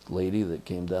nice lady that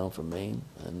came down from Maine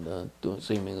and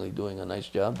seemingly doing a nice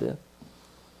job there.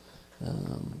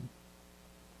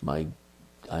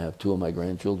 I have two of my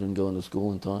grandchildren going to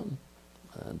school in Taunton,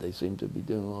 and they seem to be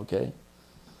doing okay.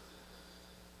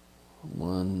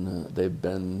 They've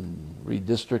been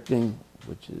redistricting,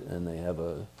 and they have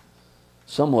a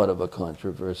somewhat of a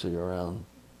controversy around.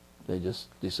 They just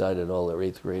decided all their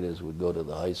 8th graders would go to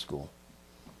the high school,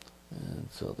 and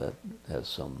so that has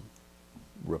some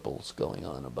ripples going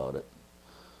on about it.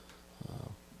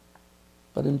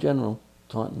 But in general,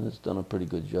 Taunton has done a pretty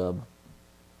good job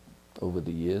over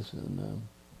the years in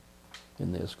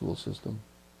their school system.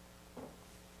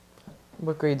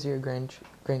 What grades are your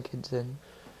grandkids in?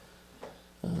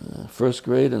 1st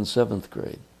grade and 7th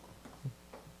grade.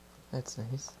 That's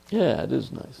nice. Yeah, it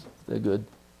is nice. They're good.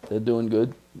 They're doing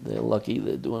good. They're lucky.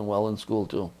 They're doing well in school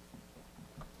too.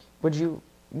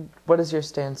 What is your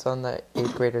stance on the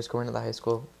 8th graders going to the high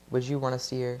school? Would you want to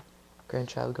see your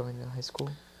grandchild going to high school?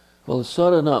 Well, it's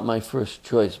sort of not my first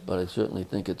choice, but I certainly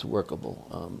think it's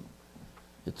workable.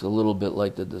 It's a little bit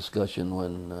like the discussion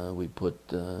when we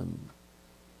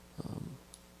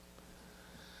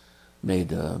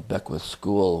made Beckwith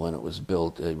School, when it was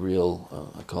built, a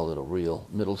real, I call it a real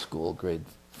middle school, grade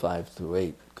 5 through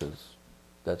 8, because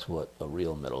that's what a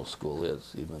real middle school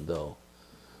is, even though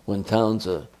when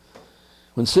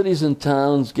cities and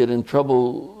towns get in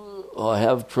trouble or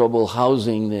have trouble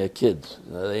housing their kids,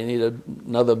 they need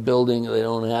another building, they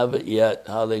don't have it yet,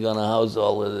 how are they going to house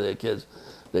all of their kids?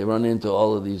 They run into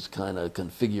all of these kind of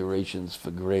configurations for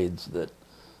grades that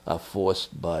are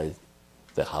forced by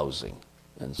the housing.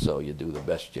 And so you do the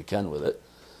best you can with it.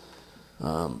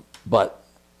 But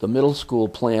the middle school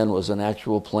plan was an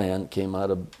actual plan, came out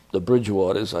of the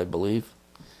Bridgewaters, I believe.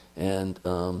 And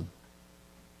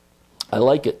I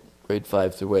like it, grade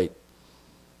 5 through 8.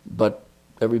 But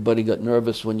everybody got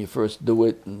nervous when you first do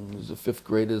it, and is the 5th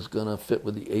graders going to fit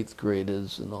with the 8th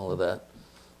graders and all of that.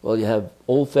 Well, you have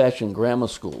old-fashioned grammar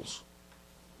schools,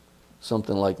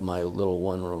 something like my little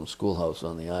one-room schoolhouse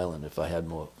on the island, if I had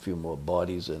a few more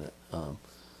bodies in it.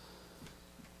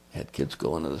 Had kids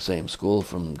going to the same school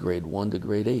from grade 1 to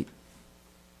grade 8.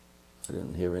 I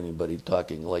didn't hear anybody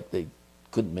talking like they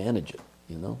couldn't manage it,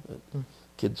 you know.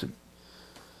 Kids,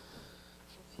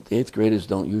 the 8th graders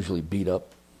don't usually beat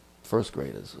up 1st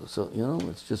graders, so you know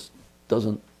it just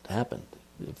doesn't happen.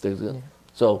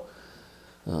 So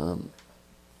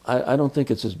I don't think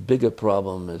it's as big a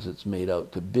problem as it's made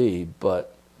out to be,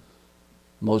 but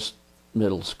most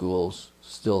middle schools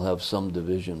still have some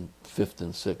division, 5th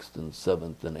and 6th and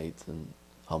 7th and 8th, and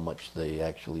how much they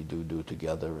actually do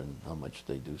together and how much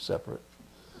they do separate.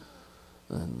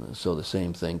 And so the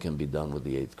same thing can be done with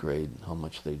the 8th grade, how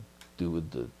much they do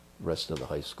with the rest of the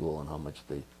high school and how much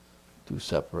they do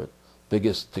separate.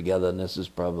 Biggest togetherness is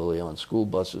probably on school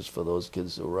buses for those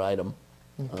kids who ride them.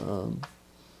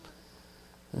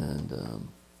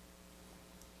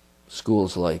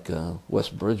 Schools like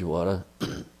West Bridgewater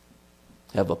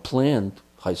have a planned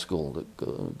high school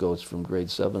that goes from grade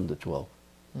 7 to 12.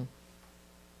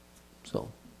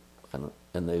 So,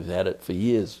 and they've had it for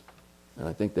years. And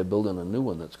I think they're building a new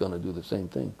one that's going to do the same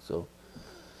thing. So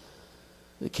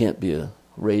it can't be a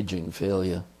raging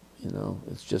failure, you know.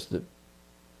 It's just that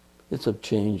it's a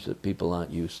change that people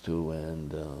aren't used to,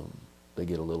 and they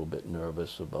get a little bit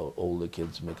nervous about older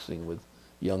kids mixing with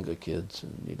younger kids,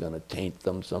 and you're going to taint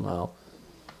them somehow.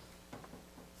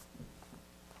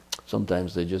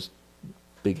 Sometimes they're just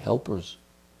big helpers.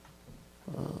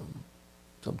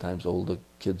 Sometimes older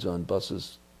kids on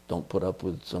buses don't put up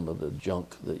with some of the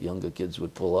junk that younger kids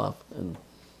would pull off, and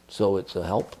so it's a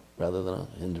help rather than a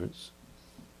hindrance.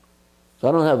 So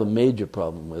I don't have a major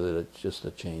problem with it. It's just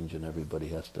a change, and everybody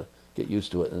has to get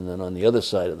used to it. And then on the other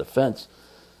side of the fence,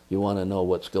 you want to know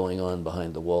what's going on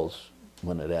behind the walls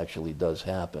when it actually does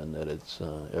happen, that it's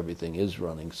everything is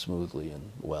running smoothly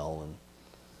and well, and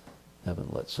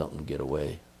haven't let something get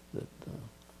away that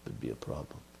would be a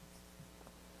problem.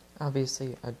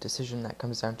 Obviously, a decision that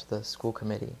comes down to the school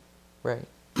committee, right?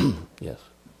 Yes.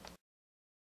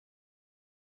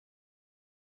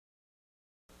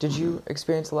 Did you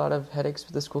experience a lot of headaches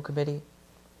with the school committee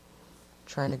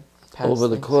trying to pass Over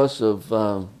the things? course of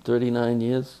 39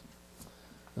 years,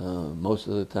 most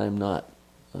of the time not.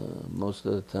 Most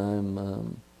of the time,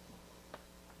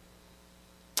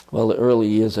 well, the early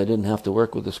years I didn't have to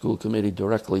work with the school committee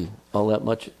directly all that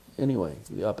much anyway.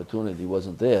 The opportunity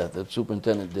wasn't there. The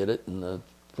superintendent did it, and the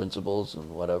principals and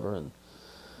whatever. And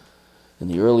in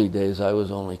the early days, I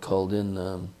was only called in.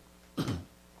 I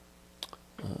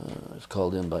was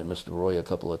called in by Mr. Roy a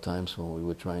couple of times when we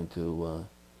were trying to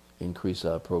increase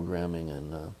our programming,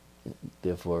 and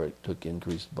therefore it took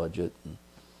increased budget and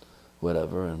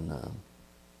whatever. And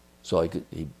so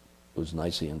it was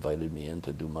nice he invited me in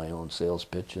to do my own sales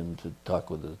pitch and to talk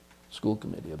with the school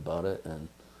committee about it. And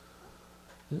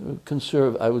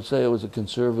I would say it was a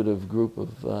conservative group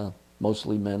of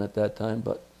mostly men at that time,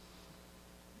 but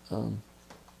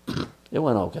it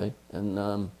went okay.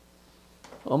 And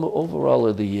overall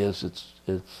of the years,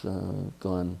 it's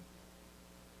gone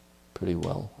pretty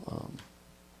well.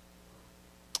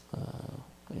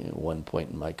 At one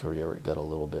point in my career, it got a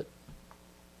little bit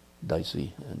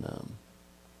dicey, and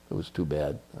it was too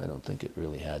bad. I don't think it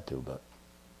really had to, but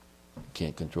you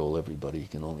can't control everybody. You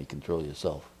can only control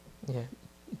yourself. Yeah.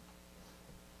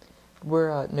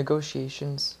 Were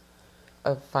negotiations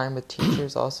fine with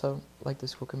teachers also, like the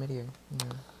school committee? Or, no?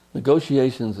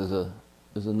 Negotiations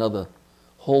is another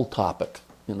whole topic,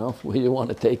 where you want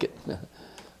to take it.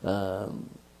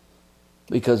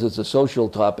 Because it's a social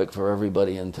topic for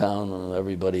everybody in town and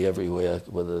everybody everywhere,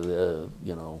 whether they're,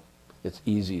 it's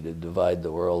easy to divide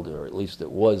the world, or at least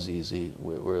it was easy.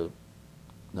 We're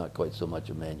not quite so much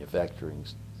a manufacturing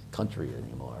country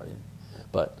anymore.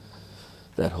 But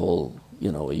that whole,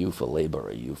 are you for labor,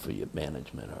 are you for your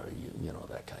management, or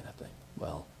that kind of thing.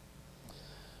 Well,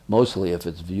 mostly if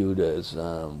it's viewed as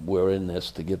we're in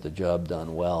this to get the job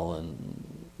done well,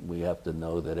 and we have to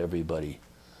know that everybody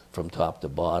from top to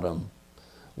bottom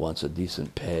wants a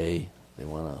decent pay. They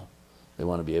want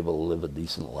to be able to live a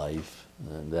decent life,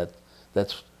 and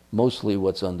that's mostly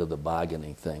what's under the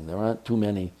bargaining thing. There aren't too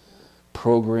many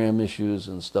program issues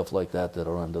and stuff like that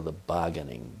are under the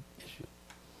bargaining issue.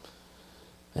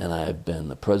 And I've been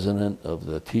the president of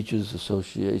the Teachers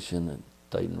Association in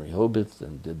Dayton Rehoboth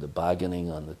and did the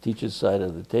bargaining on the teachers' side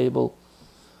of the table.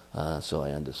 So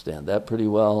I understand that pretty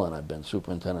well. And I've been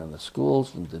superintendent of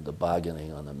schools and did the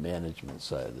bargaining on the management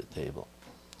side of the table.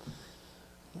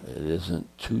 It isn't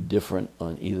too different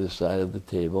on either side of the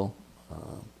table.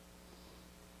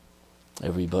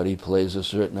 Everybody plays a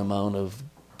certain amount of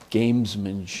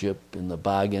gamesmanship in the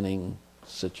bargaining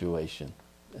situation.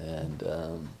 And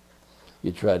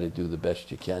you try to do the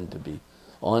best you can to be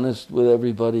honest with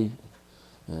everybody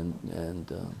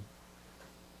and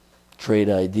trade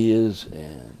ideas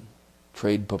and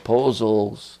trade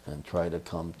proposals and try to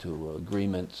come to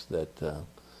agreements that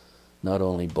not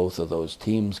only both of those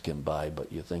teams can buy,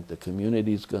 but you think the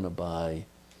community's going to buy.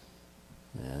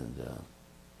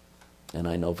 And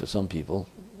I know for some people,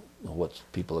 what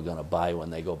people are going to buy when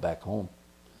they go back home.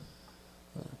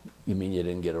 You mean you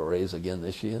didn't get a raise again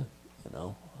this year?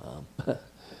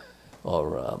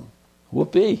 Or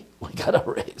whoopee, we got a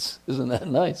raise. Isn't that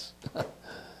nice?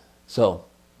 So,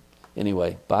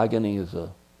 anyway, bargaining is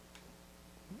a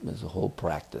whole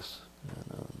practice.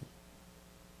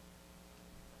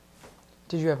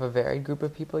 Did you have a varied group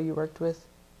of people you worked with?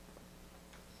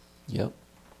 Yep.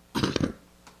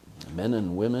 Men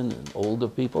and women and older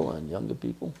people and younger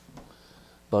people.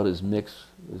 About as mixed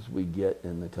as we get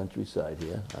in the countryside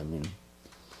here. I mean,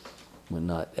 we're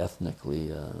not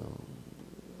ethnically,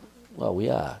 well, we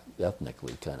are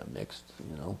ethnically kind of mixed,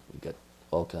 We got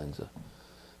all kinds of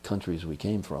countries we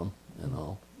came from,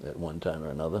 at one time or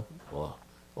another. Or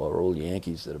old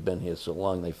Yankees that have been here so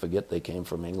long they forget they came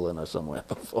from England or somewhere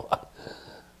before.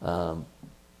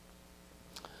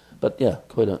 But yeah,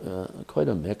 quite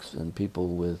a mix, and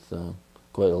people with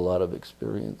quite a lot of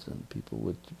experience, and people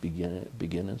with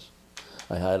beginners.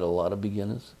 I hired a lot of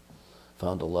beginners,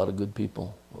 found a lot of good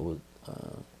people. It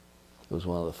was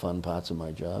one of the fun parts of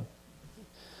my job,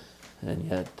 and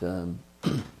yet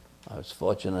I was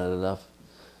fortunate enough,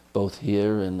 both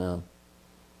here and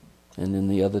in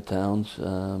the other towns,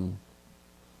 on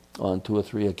 2 or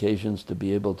 3 occasions, to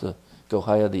be able to go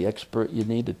hire the expert you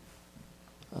needed.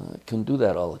 Couldn't do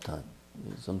that all the time.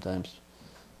 Sometimes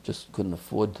just couldn't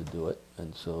afford to do it,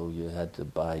 and so you had to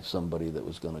buy somebody that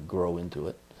was going to grow into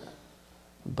it.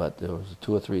 But there was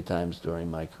 2 or 3 times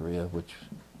during my career, which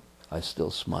I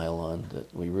still smile on,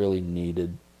 that we really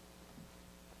needed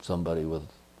somebody with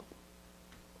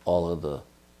all of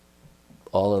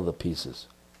the pieces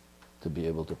to be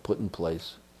able to put in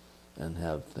place and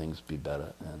have things be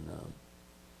better. And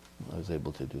I was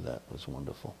able to do that. It was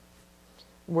wonderful.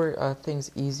 Were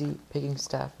things easy picking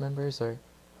staff members, or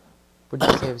would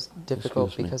you say it was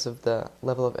difficult because of the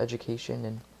level of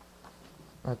education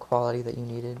and quality that you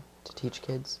needed to teach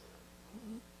kids?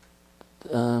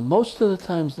 Most of the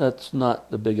times that's not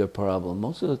the bigger problem.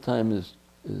 Most of the time is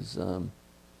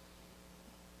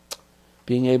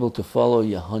being able to follow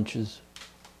your hunches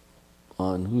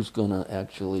on who's going to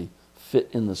actually fit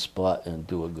in the spot and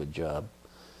do a good job.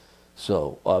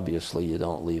 So obviously you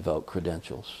don't leave out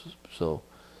credentials.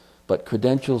 But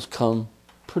credentials come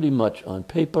pretty much on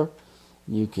paper.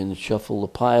 You can shuffle the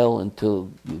pile until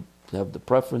you have the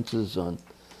preferences on,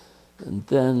 and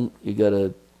then you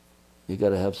gotta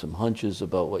have some hunches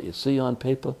about what you see on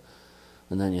paper,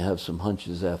 and then you have some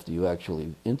hunches after you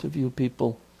actually interview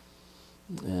people.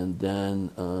 And then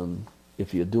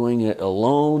if you're doing it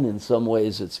alone, in some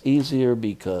ways it's easier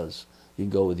because you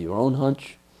go with your own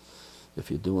hunch.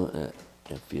 If you're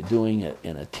doing it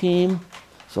in a team,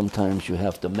 sometimes you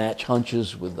have to match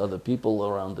hunches with other people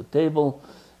around the table,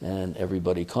 and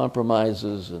everybody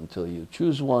compromises until you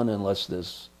choose one, unless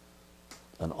there's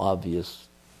an obvious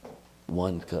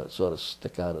one sort of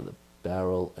stick out of the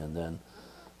barrel. And then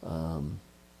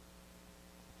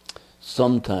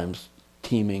sometimes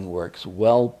teaming works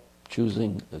well,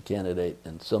 choosing a candidate,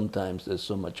 and sometimes there's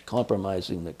so much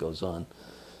compromising that goes on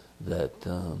that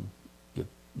you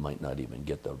might not even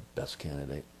get the best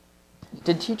candidate.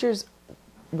 Did teachers,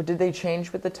 did they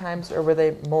change with the times, or were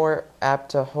they more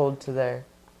apt to hold to their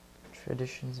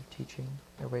traditions of teaching,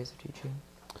 their ways of teaching?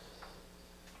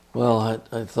 Well,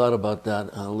 I thought about that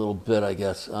a little bit, I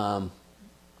guess.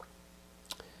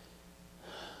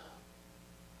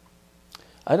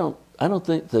 I don't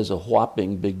think there's a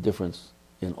whopping big difference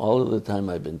in all of the time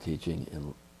I've been teaching,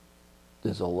 and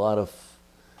there's a lot of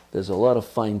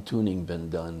fine-tuning been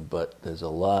done, but there's a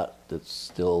lot that's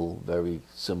still very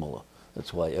similar.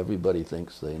 That's why everybody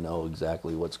thinks they know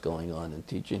exactly what's going on in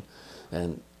teaching,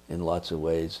 and in lots of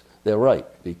ways they're right,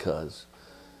 because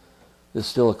there's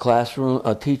still a classroom,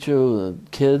 a teacher,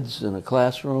 kids in a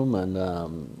classroom, and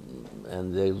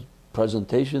the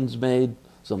presentations made,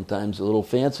 sometimes a little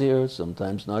fancier,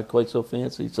 sometimes not quite so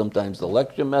fancy, sometimes the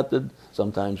lecture method,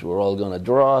 sometimes we're all going to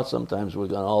draw, sometimes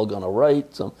we're all going to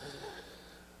write.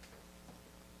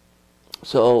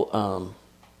 So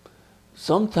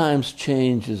sometimes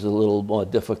change is a little more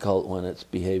difficult when it's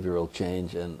behavioral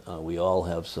change, and we all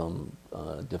have some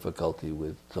difficulty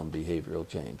with some behavioral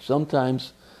change.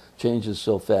 Sometimes change is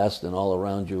so fast and all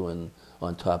around you and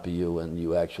on top of you, and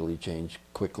you actually change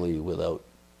quickly without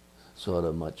sort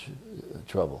of much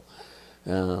trouble.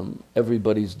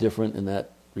 Everybody's different in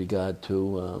that regard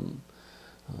too.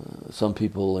 Some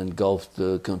people engulfed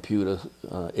the computer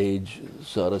age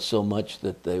sort of so much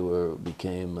that they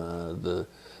became the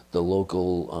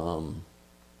local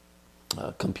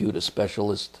computer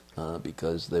specialist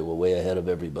because they were way ahead of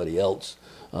everybody else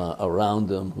around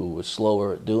them who were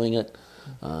slower at doing it.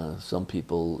 Some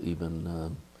people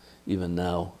even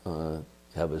now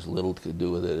have as little to do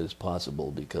with it as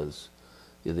possible because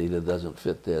it either doesn't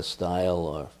fit their style,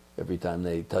 or every time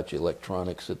they touch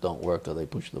electronics it don't work, or they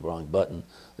push the wrong button.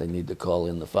 They need to call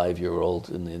in the 5-year-old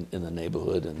in the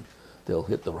neighborhood, and they'll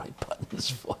hit the right buttons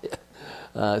for you.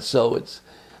 So it's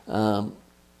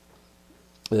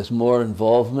there's more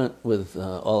involvement with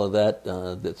all of that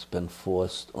that's been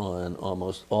forced on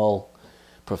almost all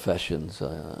professions.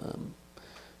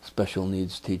 Special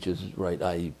needs teachers write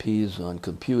IEPs on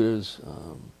computers.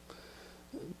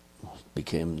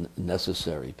 Became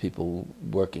necessary. People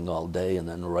working all day and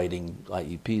then writing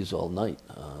IEPs all night.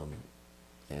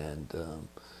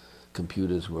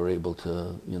 Computers were able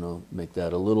to, make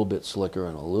that a little bit slicker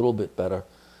and a little bit better.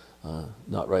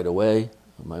 Not right away.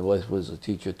 My wife was a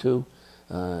teacher too,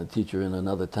 teacher in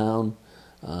another town.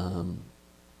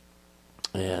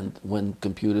 And when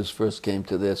computers first came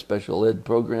to their special ed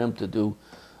program to do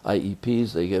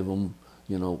IEPs, they gave them,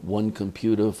 one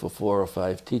computer for 4 or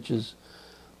 5 teachers.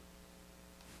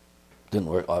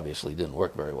 Obviously didn't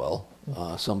work very well.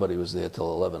 Somebody was there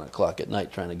till 11 o'clock at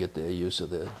night trying to get their use of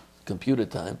their computer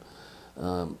time.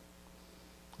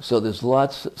 So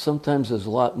sometimes there's a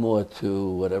lot more to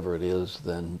whatever it is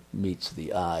than meets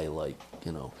the eye, like,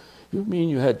 you mean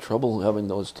you had trouble having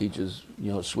those teachers,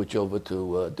 switch over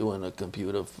to doing a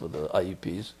computer for the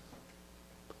IEPs?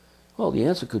 Well, the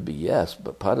answer could be yes,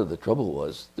 but part of the trouble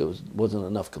was there wasn't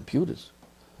enough computers.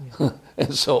 Yeah.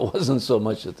 And so it wasn't so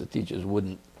much that the teachers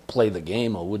wouldn't play the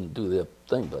game or wouldn't do their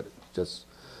thing, but just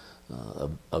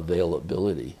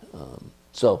availability.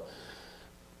 So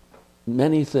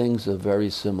many things are very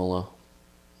similar,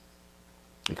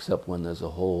 except when there's a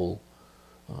whole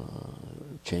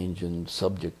change in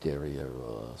subject area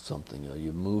or something.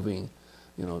 You're moving,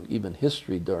 even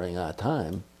history during our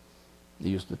time. They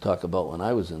used to talk about when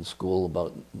I was in school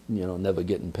about, never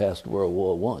getting past World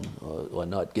War I or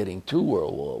not getting to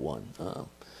World War I.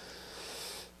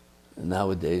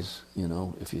 Nowadays,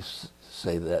 if you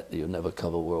say that, you never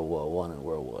cover World War I and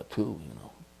World War II,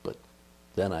 but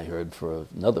then I heard for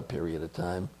another period of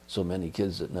time so many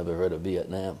kids that never heard of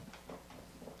Vietnam.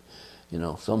 You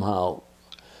know, somehow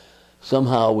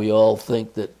we all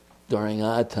think that during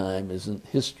our time isn't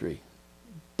history,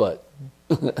 but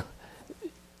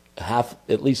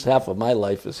at least half of my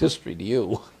life is history to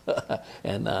you,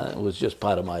 and it was just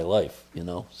part of my life, you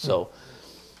know. So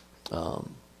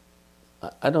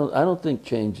I don't think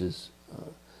change is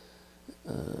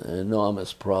an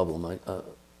enormous problem.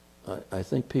 I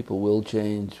think people will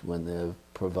change when they're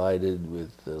provided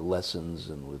with lessons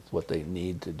and with what they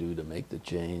need to do to make the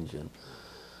change. And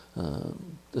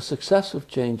the success of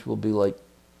change will be like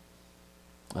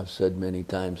I've said many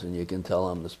times, and you can tell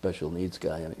I'm the special needs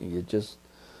guy. I mean, you just,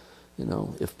 you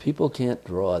know, if people can't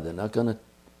draw, they're not going to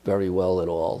very well at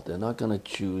all. They're not going to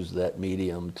choose that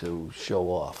medium to show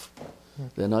off.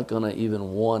 They're not going to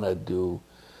even want to do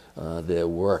their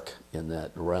work in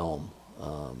that realm.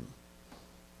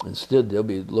 Instead, they'll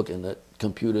be looking at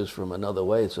computers from another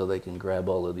way so they can grab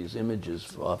all of these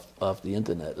images off the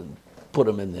internet and put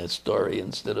them in their story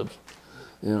instead of,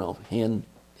 you know, hand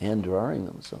drawing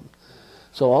them.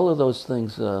 So all of those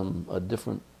things are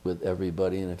different with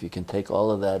everybody, and if you can take all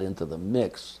of that into the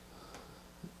mix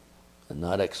and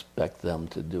not expect them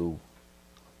to do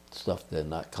stuff they're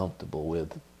not comfortable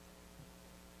with,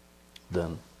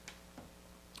 then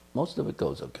most of it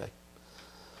goes okay.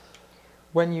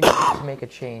 When you needed to make a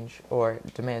change or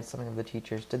demand something of the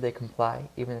teachers, did they comply,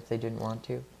 even if they didn't want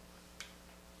to?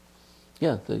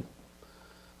 Yeah, they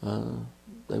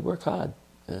work hard,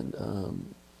 and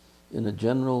in a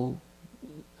general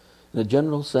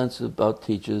sense about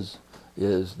teachers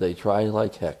is they try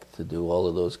like heck to do all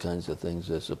of those kinds of things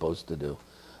they're supposed to do.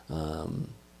 On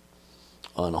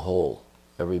a whole,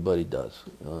 everybody does.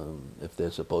 If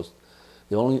they're supposed,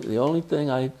 the only thing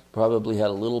I probably had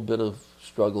a little bit of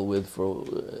struggle with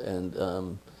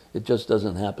and it just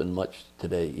doesn't happen much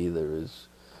today either, is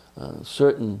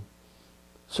certain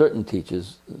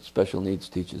teachers, special needs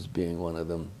teachers being one of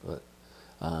them, but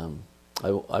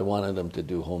I wanted them to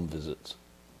do home visits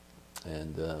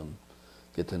and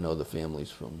get to know the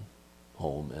families from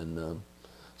home. And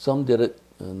some did it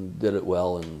and did it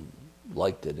well and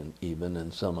liked it,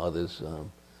 and some others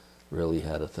really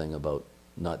had a thing about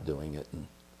not doing it. And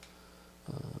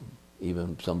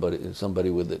even somebody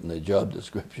with it in their job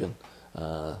description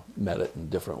met it in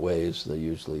different ways. They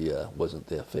usually wasn't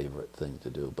their favorite thing to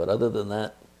do. But other than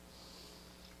that,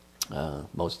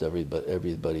 most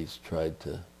everybody's tried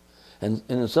to. And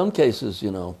in some cases,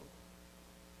 you know,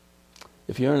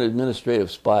 if you're in an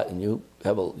administrative spot and you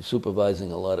have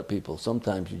supervising a lot of people,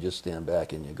 sometimes you just stand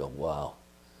back and you go, wow,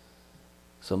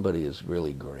 somebody is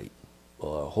really great.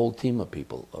 Or a whole team of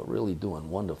people are really doing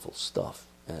wonderful stuff.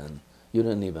 And you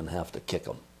didn't even have to kick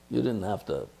them. You didn't have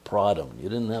to prod them. You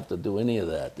didn't have to do any of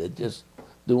that. They're just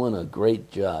doing a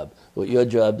great job. What your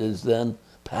job is then,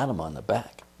 pat them on the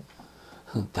back.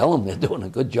 Tell them they're doing a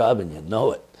good job and you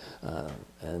know it.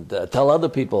 And tell other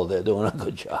people they're doing a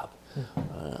good job.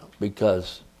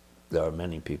 Because there are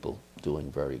many people doing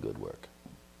very good work.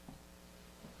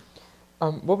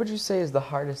 What would you say is the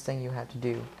hardest thing you had to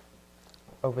do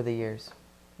over the years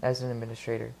as an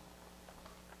administrator?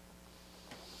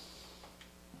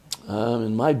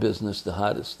 In my business, the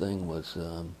hardest thing was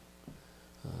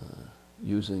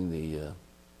using the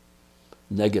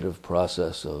negative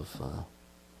process of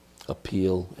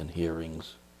appeal and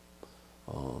hearings.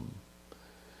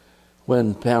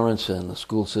 When parents and the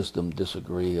school system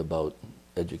disagree about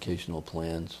educational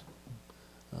plans,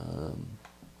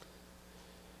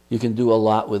 you can do a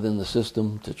lot within the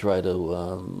system to try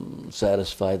to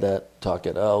satisfy that, talk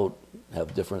it out,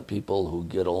 have different people who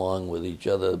get along with each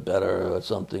other better or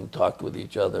something, talk with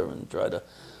each other and try to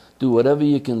do whatever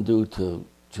you can do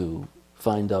to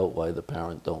find out why the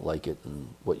parent don't like it and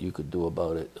what you could do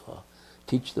about it.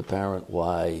 Teach the parent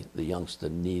why the youngster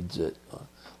needs it,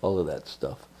 all of that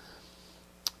stuff.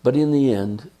 But in the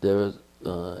end,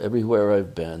 everywhere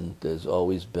I've been, there's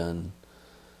always been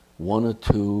one or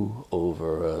two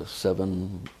over a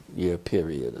 7-year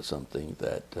period or something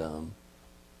that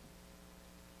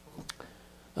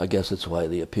I guess it's why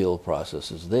the appeal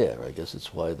process is there. I guess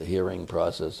it's why the hearing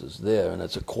process is there. And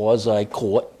it's a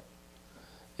quasi-court.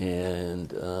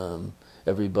 And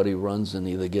everybody runs and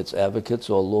either gets advocates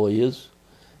or lawyers.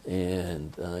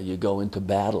 And you go into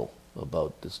battle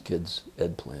about this kid's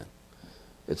ed plan.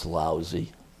 It's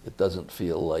lousy. It doesn't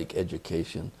feel like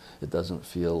education. It doesn't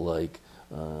feel like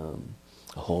a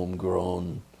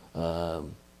homegrown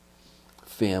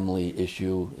family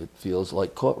issue. It feels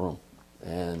like courtroom.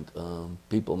 And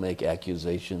people make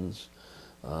accusations.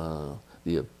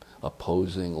 The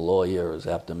opposing lawyers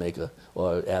have to make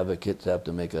or advocates have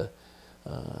to make a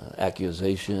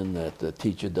accusation that the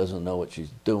teacher doesn't know what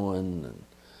she's doing,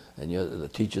 and the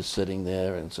teacher's sitting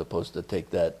there and supposed to take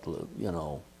that, you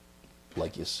know,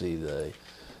 like you see they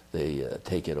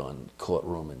take it on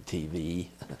courtroom and TV.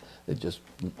 They just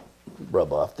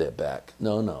rub off their back.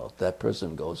 No, that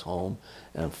person goes home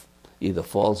and either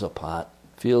falls apart,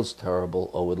 feels terrible,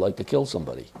 or would like to kill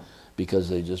somebody because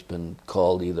they've just been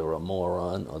called either a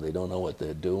moron or they don't know what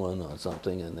they're doing or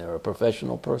something, and they're a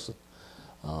professional person.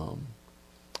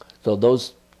 So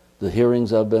the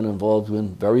hearings I've been involved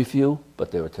in, very few,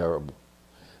 but they were terrible.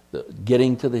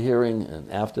 Getting to the hearing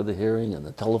and after the hearing and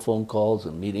the telephone calls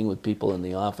and meeting with people in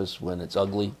the office when it's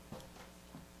ugly,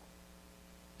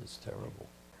 it's terrible.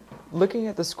 Looking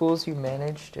at the schools you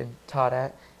managed and taught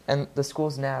at and the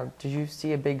schools now, did you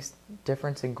see a big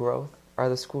difference in growth? Are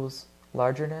the schools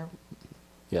larger now?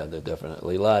 Yeah, they're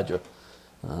definitely larger.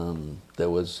 There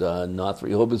was North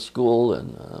Rehoboth School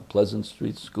and Pleasant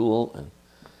Street School and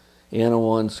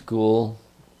Anawan School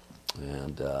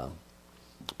and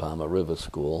Palmer River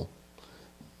School,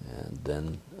 and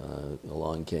then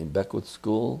along came Beckwith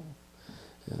School,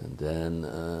 and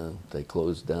then they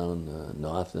closed down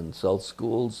North and South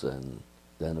schools, and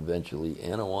then eventually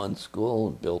Anawan School,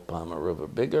 and built Palmer River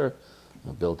bigger,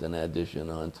 and built an addition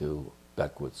onto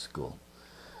Beckwith School.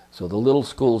 So the little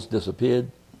schools disappeared,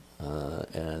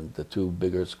 and the two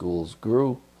bigger schools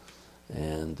grew,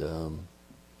 and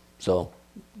so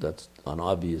that's an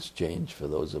obvious change for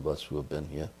those of us who have been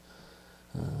here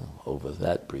over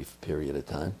that brief period of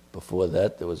time. Before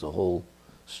that, there was a whole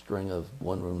string of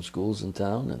one-room schools in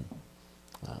town, and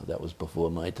that was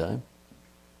before my time.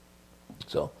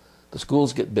 So the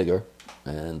schools get bigger,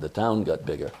 and the town got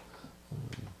bigger.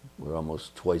 We're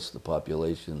almost twice the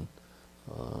population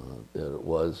that it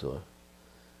was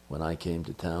when I came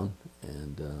to town,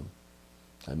 and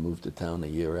I moved to town a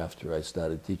year after I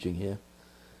started teaching here,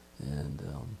 and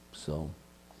so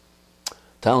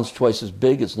town's twice as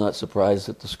big. It's not surprised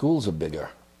that the schools are bigger.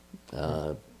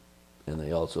 And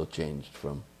they also changed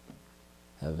from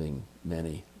having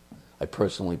many. I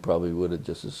personally probably would have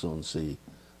just as soon see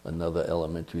another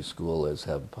elementary school as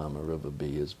have Palmer River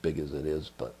be as big as it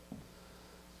is, but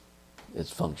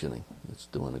it's functioning. It's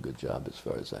doing a good job as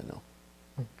far as I know.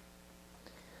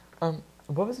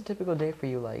 What was a typical day for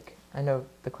you like? I know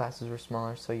the classes were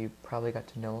smaller, so you probably got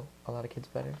to know a lot of kids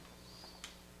better.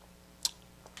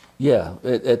 Yeah,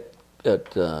 at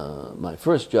my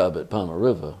first job at Palmer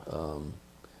River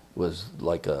was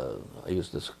like I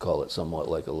used to call it somewhat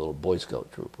like a little Boy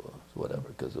Scout troop or whatever,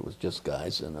 because it was just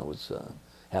guys, and it was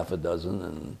half a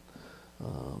dozen,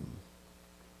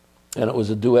 and it was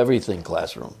a do-everything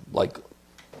classroom,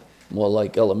 more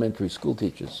like elementary school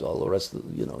teachers. All the rest of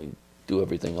you do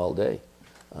everything all day,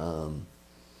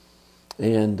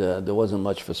 and there wasn't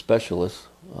much for specialists,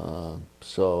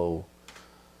 so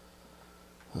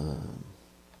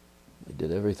I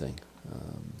did everything.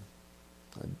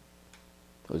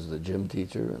 I was the gym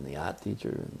teacher and the art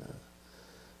teacher,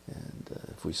 and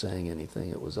if we sang anything,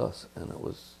 it was us, and it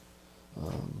was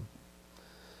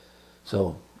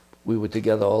so we were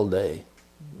together all day.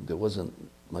 There wasn't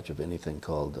much of anything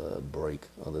called a break,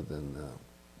 other than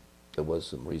there was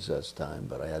some recess time,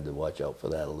 but I had to watch out for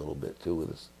that a little bit too, with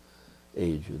this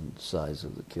age and size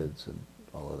of the kids and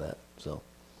all of that. So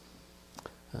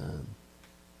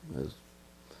it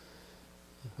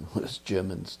was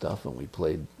gym and stuff, and we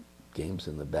played games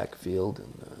in the backfield,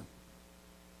 and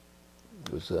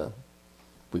it was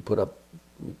we put up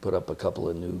a couple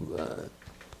of new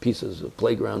pieces of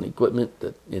playground equipment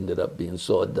that ended up being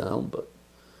sawed down, but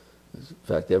in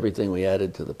fact everything we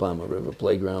added to the Palmer River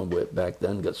playground back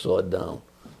then got sawed down.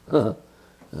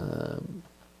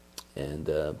 And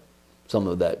some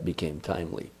of that became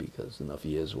timely because enough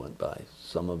years went by.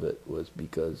 Some of it was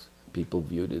because people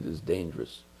viewed it as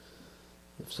dangerous.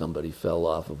 If somebody fell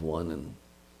off of one and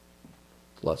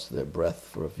lost their breath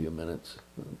for a few minutes,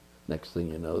 next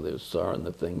thing you know, they were sawing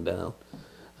the thing down.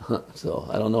 So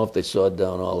I don't know if they sawed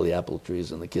down all the apple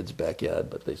trees in the kids' backyard,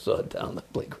 but they sawed down the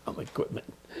playground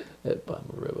equipment at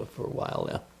Palmer River for a while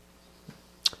now.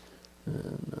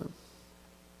 And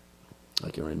I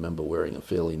can remember wearing a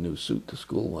fairly new suit to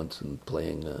school once and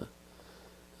playing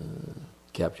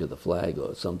Capture the Flag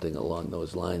or something along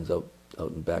those lines out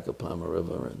in back of Palmer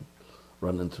River, and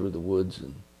running through the woods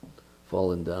and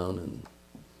falling down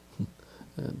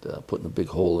and putting a big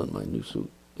hole in my new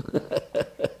suit.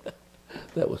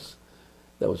 That was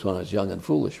when I was young and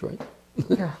foolish, right?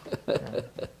 Yeah.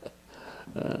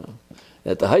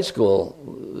 At the high school,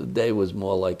 the day was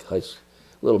more like a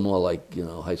little more like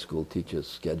high school teachers'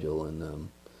 schedule, and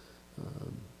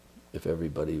if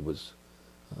everybody was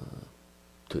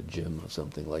to gym or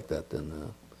something like that,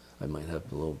 then I might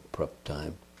have a little prep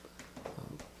time.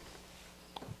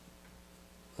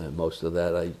 And most of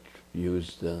that I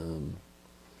used, in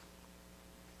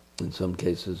some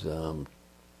cases,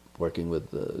 working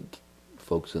with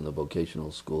folks in the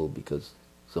vocational school, because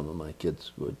some of my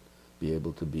kids would be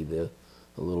able to be there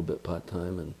a little bit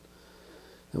part-time, and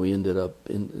we ended up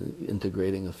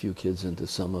integrating a few kids into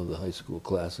some of the high school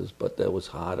classes, but that was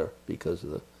harder because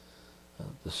of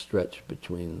the stretch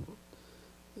between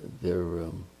their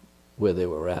where they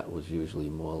were at was usually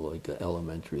more like an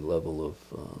elementary level of,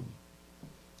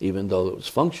 even though it was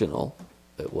functional,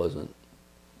 it wasn't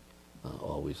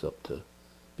always up to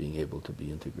being able to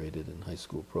be integrated in high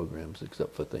school programs,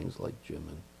 except for things like gym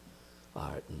and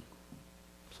art and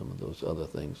some of those other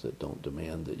things that don't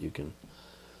demand that you can,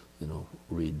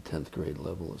 read 10th grade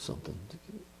level or something.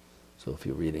 So if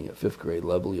you're reading at 5th grade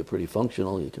level, you're pretty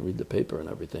functional. You can read the paper and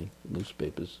everything.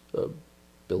 Newspapers are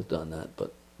built on that,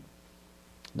 but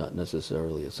not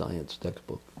necessarily a science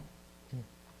textbook.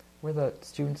 Were the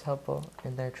students helpful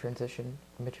in their transition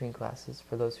in between classes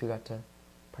for those who got to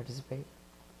participate?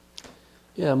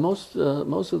 Yeah, most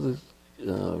of the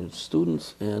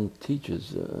students and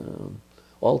teachers,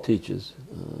 all teachers,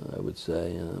 I would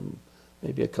say,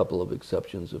 maybe a couple of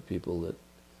exceptions of people that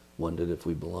wondered if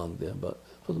we belonged there, but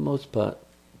for the most part,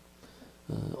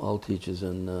 all teachers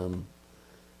and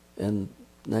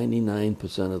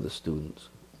 99% of the students.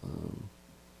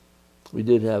 We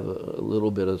did have a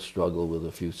little bit of struggle with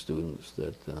a few students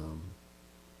that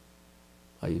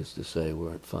I used to say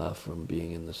weren't far from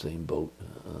being in the same boat,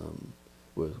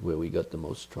 where we got the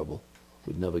most trouble.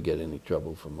 We'd never get any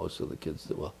trouble from most of the kids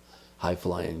that were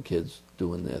high-flying kids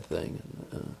doing their thing,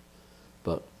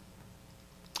 but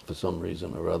for some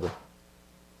reason or other,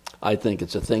 I think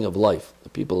it's a thing of life. The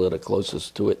people that are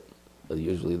closest to it are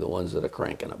usually the ones that are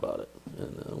cranking about it,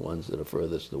 and the ones that are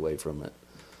furthest away from it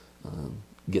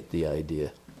get the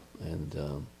idea,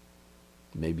 and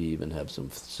maybe even have some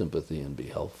sympathy and be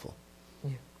helpful.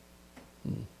 Yeah.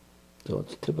 So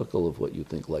it's typical of what you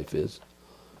think life is.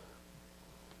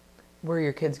 Were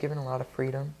your kids given a lot of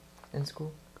freedom in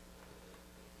school?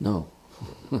 No.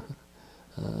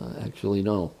 Actually,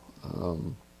 no.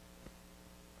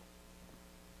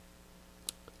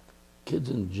 Kids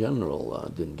in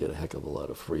general didn't get a heck of a lot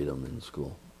of freedom in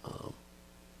school.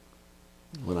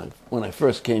 When I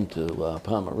first came to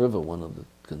Palmer River, one of the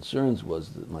concerns was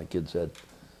that my kids had,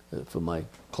 for my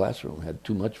classroom, had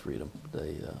too much freedom.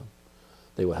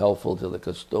 They were helpful to the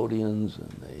custodians,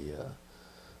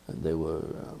 and they were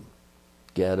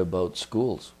gad about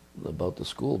schools, about the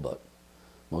school, but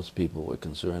most people were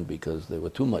concerned because they were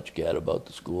too much gad about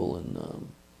the school, and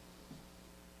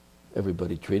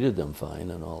everybody treated them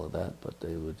fine and all of that, but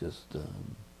they were just,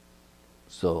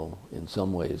 so in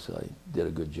some ways I did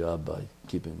a good job by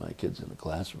keeping my kids in the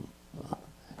classroom.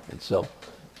 And so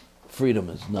freedom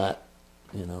is not,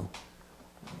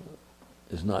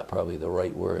 is not probably the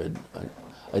right word.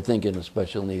 I think in a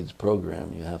special needs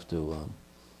program you have to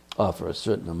offer a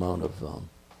certain amount of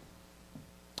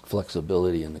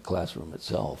flexibility in the classroom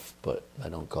itself, but I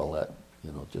don't call that,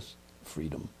 just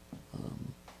freedom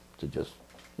to just,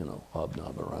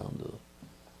 hobnob around.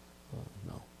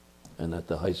 No. And at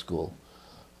the high school,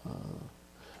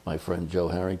 my friend Joe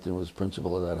Harrington was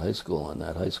principal of that high school, and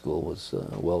that high school was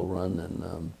well run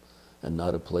and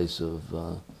not a place of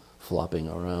flopping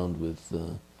around with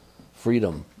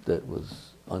freedom that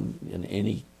was in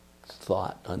any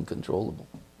thought uncontrollable.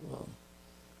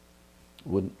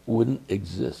 Wouldn't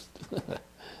exist.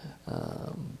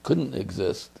 Couldn't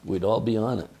exist. We'd all be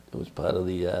on it. It was part of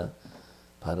the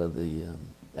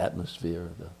atmosphere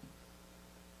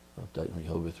of Dayton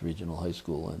Rehoboth Regional High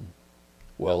School, and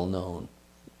well known.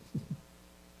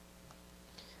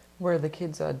 Were the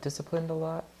kids disciplined a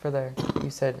lot for their? You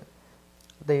said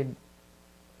they'd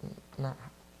not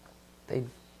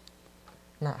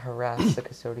harass the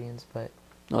custodians, but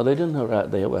No, they didn't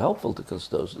harass. They were helpful to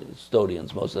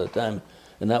custodians most of the time,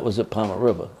 and that was at Palmer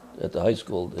River. At the high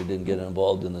school, they didn't get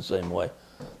involved in the same way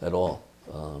at all.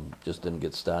 Just didn't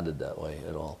get started that way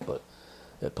at all. But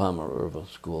at Palmer River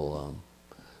School,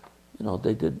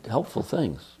 they did helpful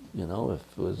things.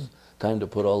 If it was time to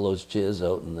put all those chairs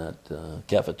out in that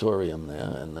cafetorium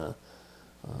there, and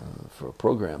for a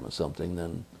program or something,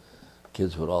 then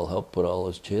kids would all help put all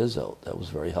those chairs out. That was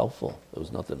very helpful. There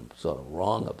was nothing sort of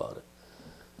wrong about it.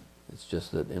 It's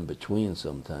just that in between,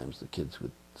 sometimes the kids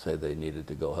would say they needed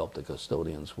to go help the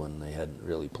custodians when they hadn't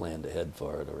really planned ahead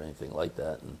for it or anything like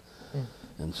that,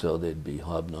 and so they'd be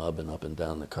hobnobbing up and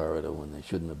down the corridor when they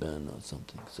shouldn't have been or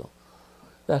something. So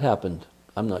that happened.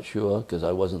 I'm not sure because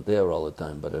I wasn't there all the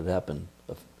time, but it happened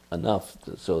enough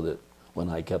so that when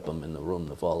I kept them in the room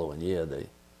the following year, they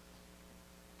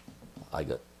I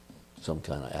got some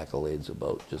kind of accolades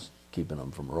about just keeping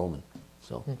them from roaming.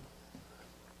 So,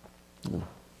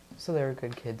 So they were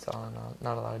good kids all in all,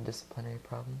 not a lot of disciplinary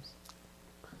problems?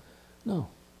 No.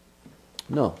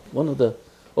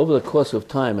 Over the course of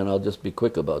time, and I'll just be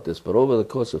quick about this, but over the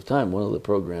course of time, one of the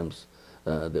programs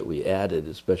that we added,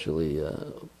 especially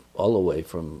all the way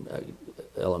from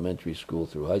elementary school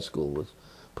through high school, was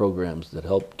programs that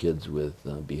help kids with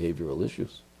behavioral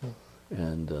issues.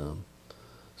 And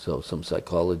so some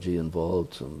psychology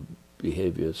involved, some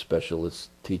behavior specialist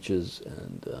teachers,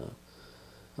 and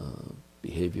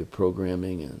behavior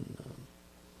programming, and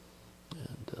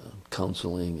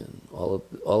counseling, and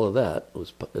all of that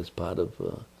was as part of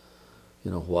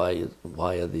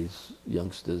why are these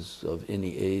youngsters of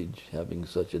any age having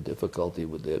such a difficulty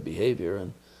with their behavior,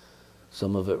 and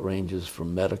some of it ranges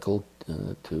from medical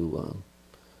to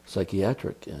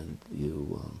psychiatric, and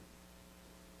you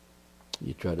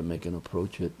try to make an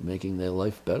approach at making their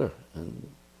life better, and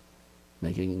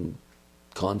making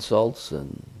consults,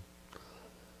 and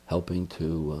helping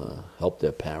to help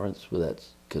their parents with that,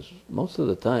 because most of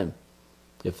the time,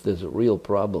 if there's a real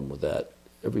problem with that,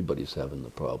 everybody's having the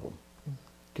problem.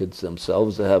 Kids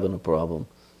themselves are having a problem,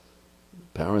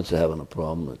 parents are having a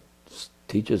problem,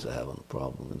 teachers are having a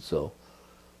problem, and so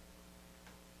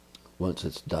once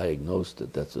it's diagnosed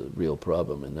that that's a real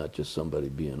problem, and not just somebody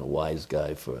being a wise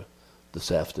guy for this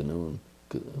afternoon,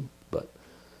 but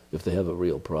if they have a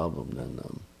real problem, then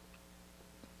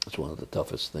it's one of the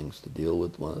toughest things to deal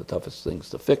with, one of the toughest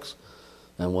things to fix,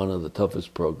 and one of the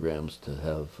toughest programs to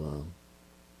have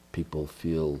people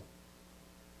feel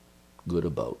good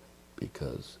about,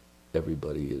 because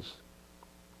everybody is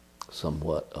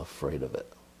somewhat afraid of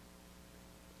it.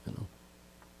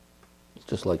 It's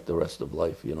just like the rest of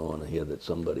life. You don't want to hear that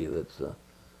somebody that's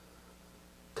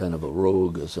kind of a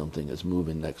rogue or something is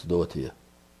moving next door to you.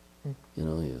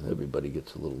 Everybody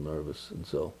gets a little nervous, and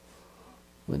so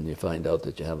when you find out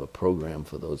that you have a program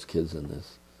for those kids, and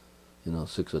there's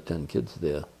 6 or 10 kids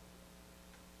there,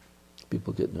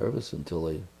 people get nervous until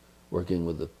they working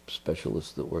with the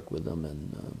specialists that work with them,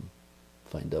 and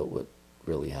find out what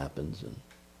really happens, and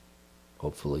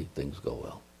hopefully things go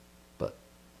well. But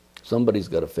somebody's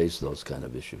got to face those kind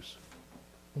of issues.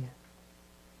 Yeah.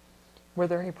 Were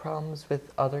there any problems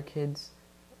with other kids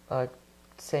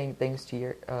saying things to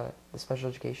your the special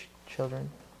education children?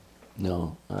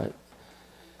 No,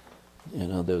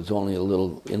 there was only a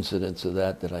little incidents of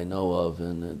that I know of,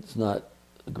 and it's not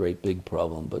a great big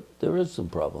problem, but there is some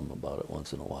problem about it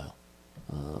once in a while.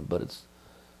 But it's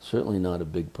certainly not a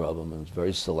big problem, and it's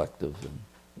very selective. And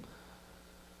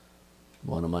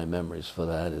one of my memories for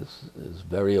that is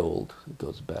very old. It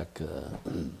goes back,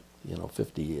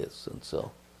 50 years, and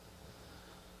so.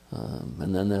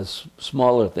 And then there's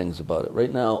smaller things about it.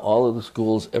 Right now, all of the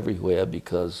schools everywhere,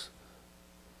 because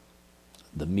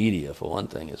the media, for one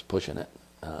thing, is pushing it.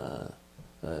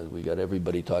 We got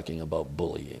everybody talking about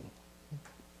bullying.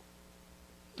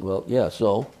 Well, yeah,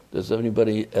 so does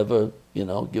anybody ever,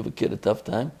 give a kid a tough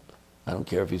time? I don't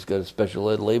care if he's got a special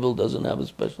ed label, doesn't have a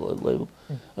special ed label.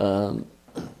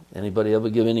 Anybody ever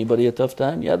give anybody a tough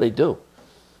time? Yeah, they do.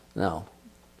 Now,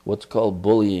 what's called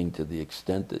bullying to the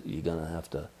extent that you're going to have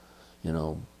to,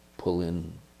 pull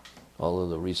in all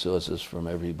of the resources from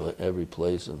every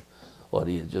place, or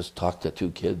do you just talk to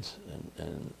 2 kids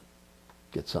and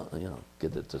get something,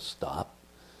 get it to stop,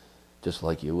 just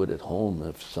like you would at home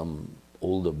if some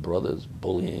older brother's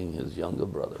bullying his younger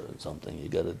brother or something.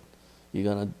 You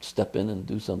gotta step in and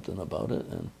do something about it,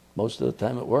 and most of the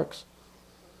time it works.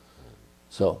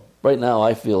 So right now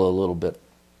I feel a little bit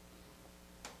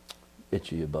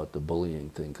itchy about the bullying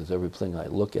thing, because everything I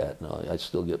look at now, I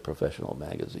still get professional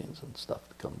magazines and stuff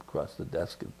to come across the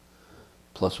desk, and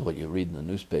plus what you read in the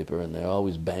newspaper, and they're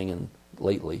always banging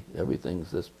lately.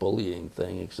 Everything's this bullying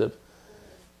thing, except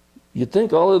you'd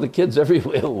think all of the kids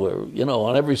everywhere were,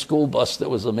 on every school bus there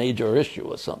was a major issue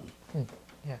or something.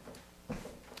 Yeah.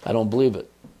 I don't believe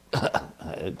it.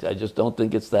 I just don't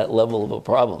think it's that level of a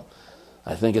problem.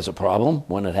 I think it's a problem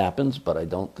when it happens, but I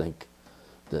don't think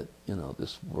that,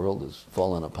 this world is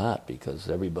falling apart because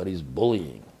everybody's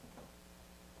bullying.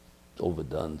 It's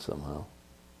overdone somehow.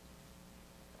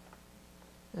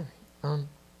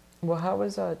 Well, how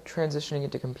was transitioning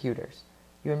into computers?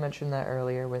 You had mentioned that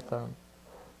earlier with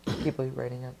people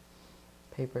writing up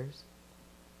papers.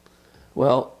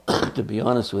 Well, to be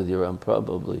honest with you, I'm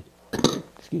probably,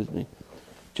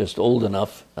 just old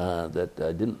enough that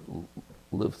I didn't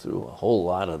live through a whole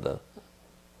lot of the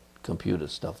computer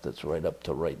stuff that's right up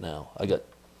to right now. I got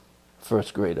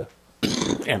first grader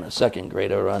and a second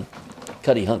grader on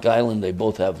Cutty Hunk Island. They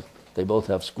both have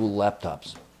school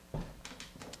laptops.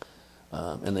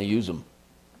 and they use them.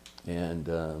 And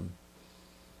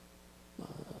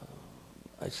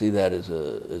I see that as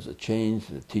a change.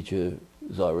 The teacher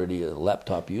is already a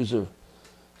laptop user,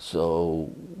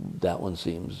 so that one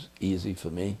seems easy for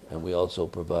me. And we also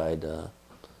provide a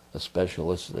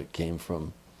specialist that came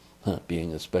from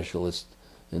being a specialist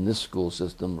in this school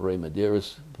system, Ray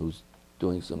Medeiros, who's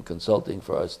doing some consulting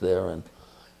for us there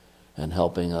and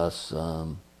helping us.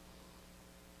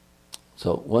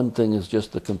 So one thing is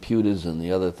just the computers, and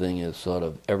the other thing is sort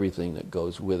of everything that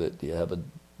goes with it. Do you have a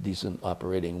decent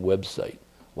operating website?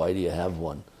 Why do you have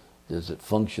one? Is it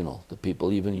functional? Do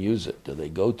people even use it? Do they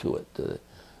go to it?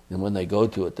 And when they go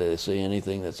to it, do they see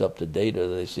anything that's up to date, or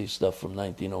do they see stuff from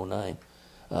 1909?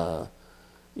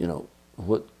 You know,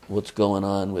 what's going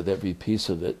on with every piece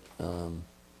of it?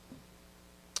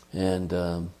 And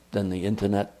then the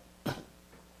internet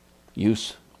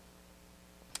use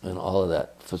and all of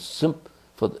that.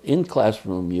 For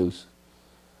in-classroom use,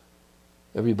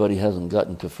 everybody hasn't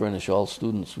gotten to furnish all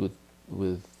students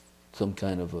with some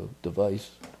kind of a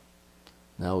device.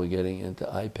 Now we're getting into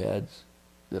iPads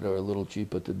that are a little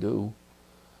cheaper to do.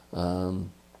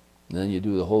 Then you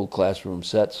do the whole classroom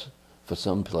sets for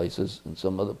some places, and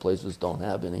some other places don't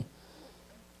have any.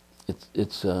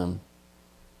 It's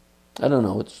I don't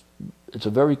know. It's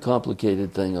a very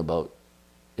complicated thing about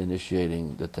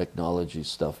initiating the technology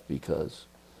stuff, because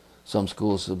some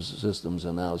school systems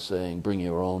are now saying, bring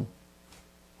your own.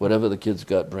 Whatever the kids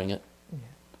got, bring it. Yeah.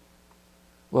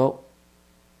 Well,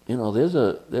 you know, there's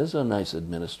a nice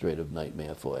administrative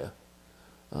nightmare for you.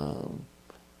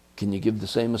 Can you give the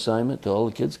same assignment to all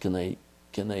the kids? Can they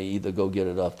either go get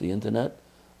it off the internet,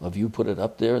 or have you put it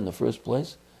up there in the first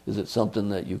place? Is it something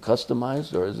that you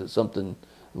customized, or is it something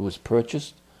that was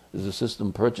purchased? Is the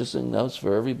system purchasing those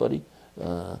for everybody?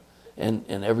 And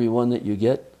every one that you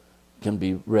get can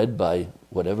be read by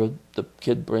whatever the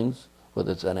kid brings,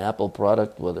 whether it's an Apple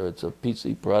product, whether it's a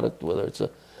PC product, whether it's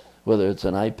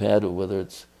an iPad, or whether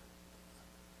it's...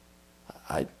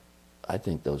 I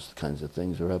think those kinds of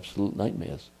things are absolute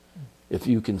nightmares. If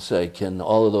you can say, can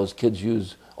all of those kids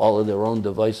use all of their own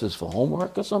devices for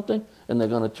homework or something, and they're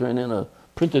going to turn in a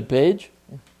printed page?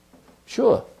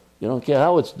 Sure. You don't care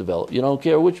how it's developed. You don't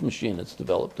care which machine it's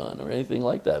developed on or anything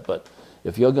like that. But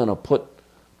if you're going to put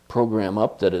program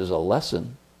up that is a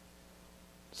lesson,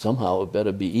 somehow it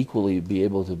better be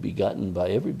able to be gotten by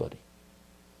everybody.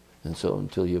 And so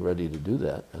until you're ready to do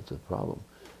that, that's a problem.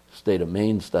 State of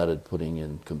Maine started putting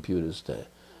in computers to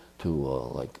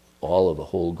like all of the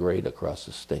whole grade across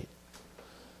the state.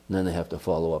 And then they have to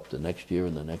follow up the next year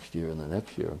and the next year and the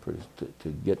next year to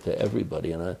get to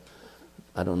everybody. And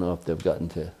I don't know if they've gotten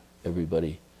to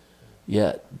everybody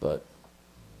yet, but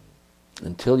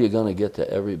until you're going to get to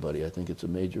everybody, I think it's a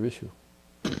major issue.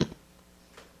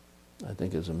 I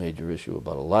think it's a major issue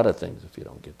about a lot of things if you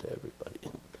don't get to everybody.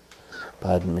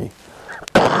 Pardon me.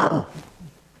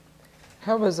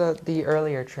 How was the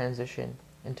earlier transition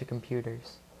into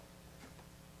computers?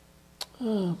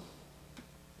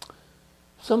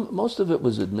 Most of it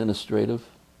was administrative.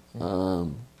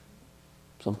 Some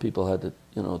people had to,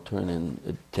 turn in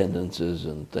attendances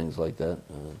and things like that,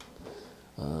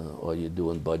 or you're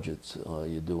doing budgets, or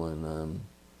you're doing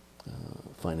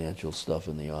financial stuff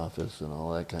in the office and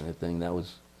all that kind of thing.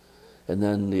 And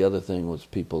then the other thing was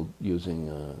people using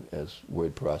as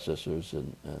word processors,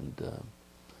 and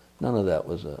none of that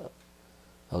was a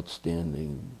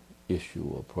outstanding issue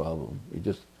or problem.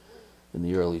 In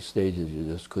the early stages, you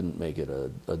just couldn't make it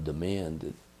a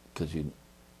demand because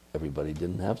everybody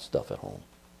didn't have stuff at home.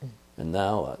 And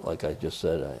now, like I just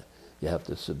said, you have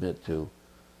to submit to,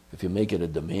 if you make it a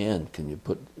demand, can you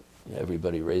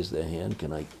everybody raise their hand,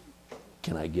 can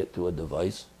I get to a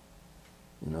device?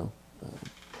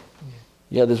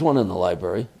 Yeah, there's one in the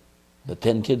library. The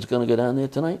 10 kids going to go down there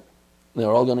tonight?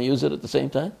 They're all going to use it at the same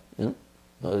time?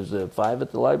 Is there 5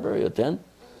 at the library or 10?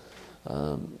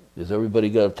 Has everybody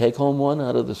got a take-home one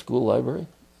out of the school library?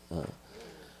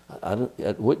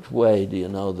 At which way do you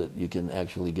know that you can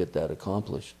actually get that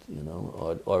accomplished?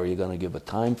 Or are you going to give a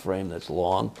time frame that's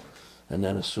long, and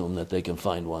then assume that they can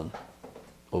find one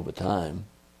over time?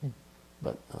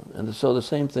 But and so the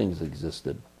same things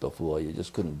existed before. You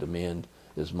just couldn't demand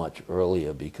as much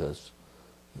earlier because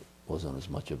there wasn't as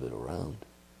much of it around.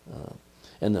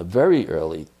 And the very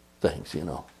early things,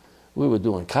 we were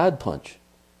doing card punch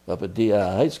up at DI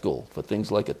High School for things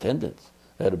like attendance.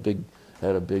 Had a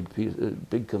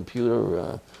big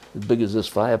computer as big as this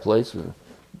fireplace, or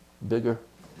bigger,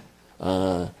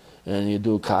 and you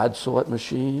do a card sort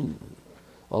machine,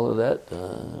 all of that.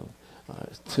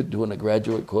 Doing a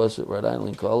graduate course at Rhode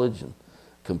Island College and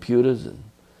computers, and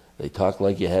they talked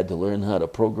like you had to learn how to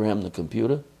program the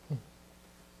computer.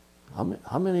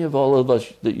 How many of all of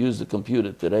us that use the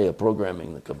computer today are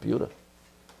programming the computer?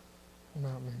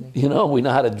 Not many. You know, we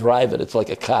know how to drive it. It's like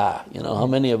a car. You know, how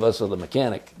many of us are the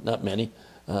mechanic? Not many,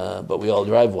 but we all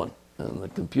drive one. And the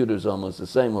computer's almost the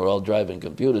same. We're all driving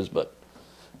computers, but,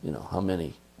 you know, how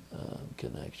many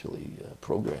can actually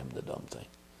program the dumb thing?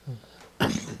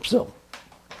 So,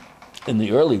 in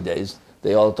the early days,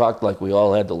 they all talked like we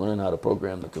all had to learn how to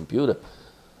program the computer.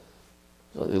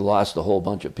 So they lost a whole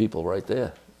bunch of people right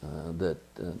there that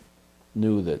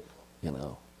knew that, you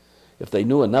know, if they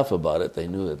knew enough about it, they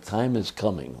knew that time is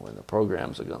coming when the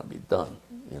programs are going to be done.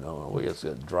 You know, and we're just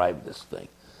going to drive this thing.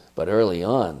 But early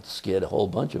on, scared a whole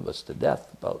bunch of us to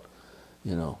death about,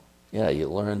 you know, yeah, you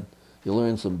learn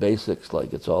some basics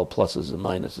like it's all pluses and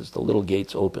minuses. The little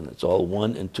gates open. It's all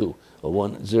 1 and 2,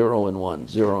 or 0 and 1,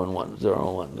 0 and 1,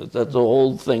 0 and 1. That's the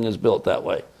whole thing is built that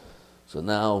way. So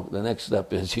now the next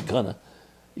step is you're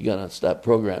gonna start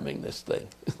programming this thing.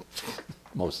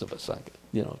 Most of us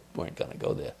weren't gonna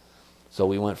go there. So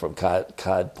we went from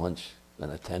card punch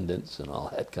and attendance and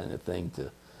all that kind of thing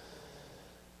to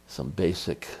some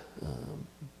basic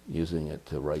using it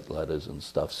to write letters and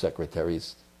stuff.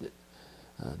 Secretaries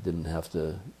didn't have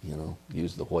to, you know,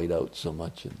 use the whiteout so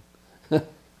much and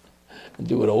and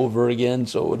do it over again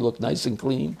so it would look nice and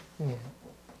clean. Yeah.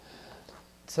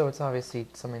 So it's obviously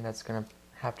something that's going to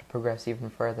have to progress even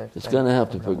further. It's going to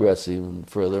have to progress even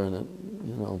further, and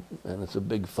you know, and it's a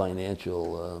big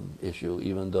financial issue.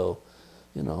 Even though,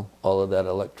 you know, all of that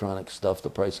electronic stuff, the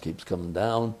price keeps coming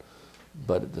down,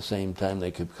 but at the same time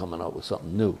they keep coming out with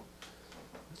something new.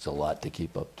 It's a lot to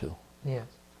keep up to. Yeah.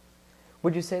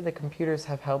 Would you say the computers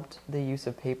have helped the use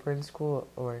of paper in school,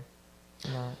 or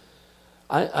not?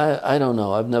 I don't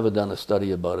know. I've never done a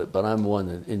study about it, but I'm one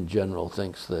that in general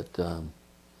thinks that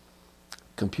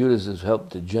computers have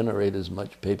helped to generate as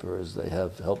much paper as they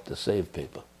have helped to save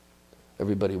paper.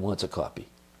 Everybody wants a copy.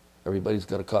 Everybody's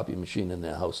got a copy machine in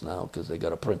their house now because they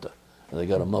got a printer. And they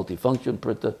got a multifunction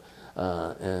printer.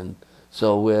 And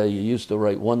so where you used to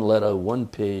write one letter, one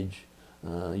page,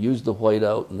 use the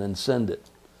whiteout, and then send it.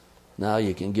 Now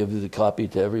you can give the copy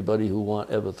to everybody who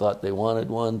ever thought they wanted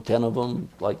one, 10 of them,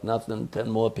 like nothing, 10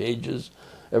 more pages.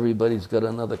 Everybody's got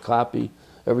another copy.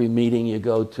 Every meeting you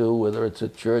go to, whether it's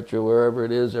at church or wherever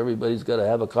it is, everybody's got to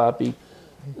have a copy.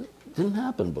 It didn't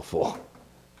happen before.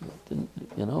 You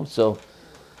know, so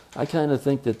I kind of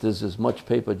think that there's as much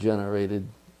paper generated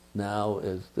now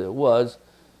as there was.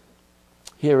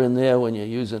 Here and there, when you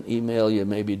use an email, you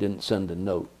maybe didn't send a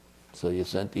note, so you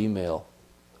sent email.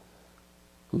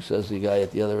 Who says the guy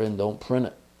at the other end don't print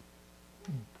it?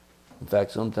 In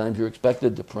fact, sometimes you're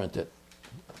expected to print it.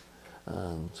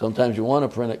 Sometimes you want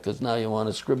to print it because now you want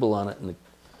to scribble on it.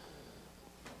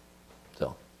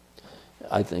 So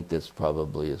I think there's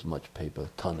probably as much paper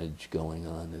tonnage going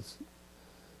on as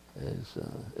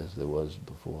there was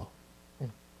before.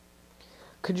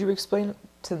 Could you explain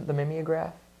to the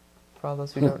mimeograph for all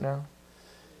those who don't know?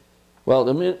 Well,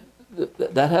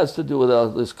 that has to do with all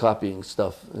this copying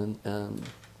stuff, and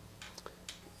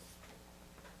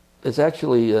it's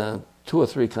actually 2 or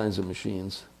 3 kinds of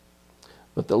machines,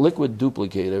 but the liquid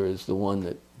duplicator is the one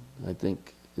that I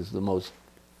think is the most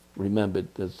remembered.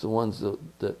 It's the ones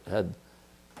that had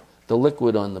the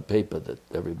liquid on the paper that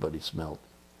everybody smelled.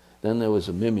 Then there was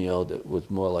a Mimeo that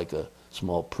was more like a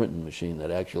small printing machine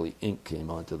that actually ink came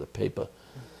onto the paper,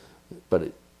 but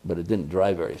it didn't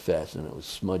dry very fast and it was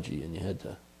smudgy and you had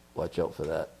to watch out for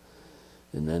that.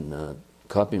 And then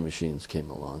copy machines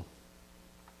came along,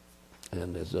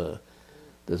 and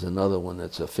there's another one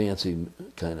that's a fancy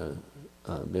kind of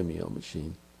Mimeo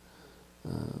machine.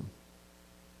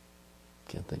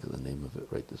 Can't think of the name of it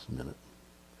right this minute.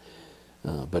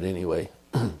 But anyway,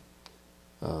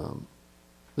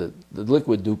 the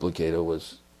liquid duplicator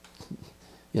was,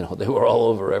 you know, they were all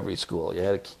over every school. You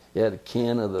had a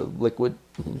can of the liquid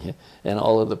and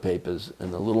all of the papers,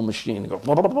 and the little machine go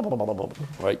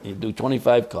right. You do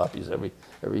 25 copies every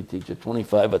teacher,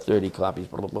 25 or 30 copies,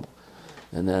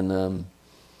 and then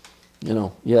you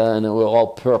know, yeah, and they were all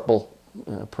purple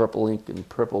ink and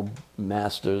purple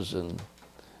masters, and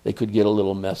they could get a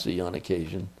little messy on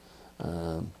occasion.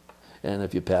 And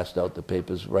if you passed out the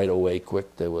papers right away,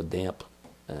 quick, they were damp.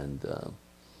 And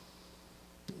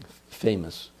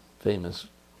famous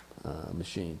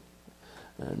machine.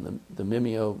 And the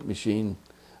Mimeo machine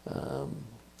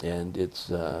and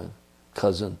its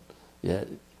cousin, you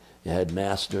had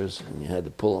masters, and you had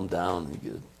to pull them down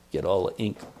and get all the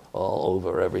ink all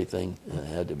over everything. And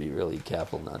you had to be really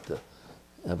careful not to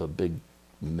have a big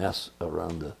mess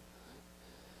around the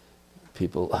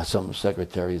people. Some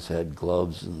secretaries had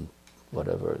gloves and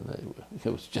whatever.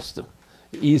 It was just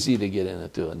easy to get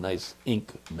into a nice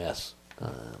ink mess,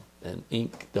 and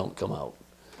ink don't come out.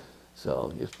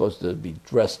 So you're supposed to be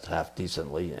dressed half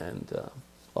decently and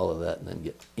all of that, and then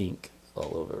get ink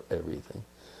all over everything.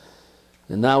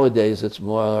 And nowadays it's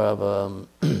more of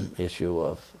an issue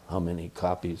of how many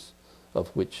copies of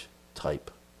which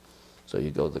type. So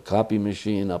you go to the copy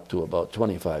machine up to about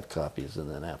 25 copies, and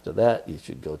then after that you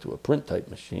should go to a print type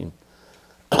machine.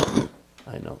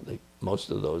 I know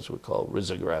most of those were called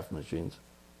risograph machines.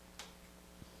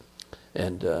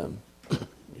 And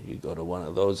you go to one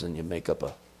of those and you make up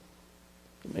a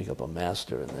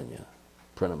master, and then you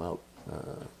print them out,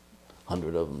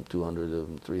 100 of them, 200 of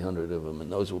them, 300 of them, and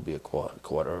those will be a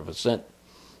quarter of a cent,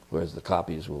 whereas the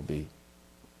copies will be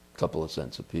a couple of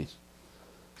cents a piece.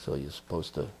 So you're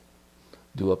supposed to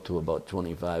do up to about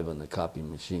 25 on the copy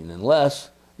machine, unless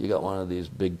you got one of these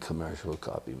big commercial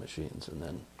copy machines, and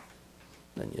then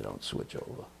you don't switch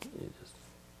over. You just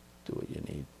do what you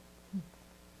need.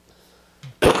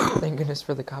 Thank goodness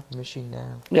for the copy machine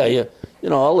now. Yeah. You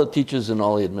know, all the teachers and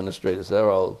all the administrators,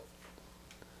 they're all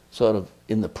sort of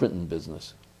in the printing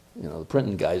business. You know, the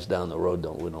printing guys down the road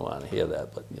wouldn't want to hear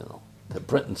that, but, you know, they're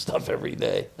printing stuff every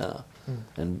day,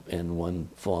 in one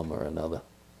form or another.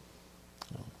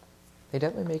 They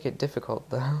definitely make it difficult,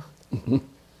 though.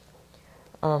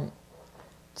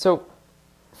 So,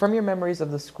 from your memories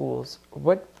of the schools,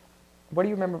 what do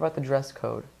you remember about the dress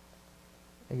code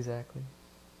exactly?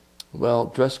 Well,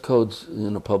 dress codes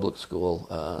in a public school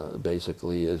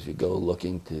basically is you go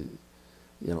looking to,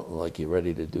 you know, like you're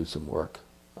ready to do some work.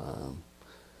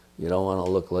 You don't want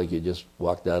to look like you just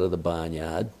walked out of the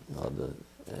barnyard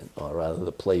or out of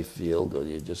the play field, or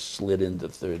you just slid into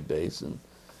third base, and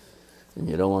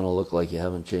you don't want to look like you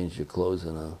haven't changed your clothes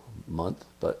in a month.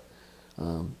 But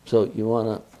so you want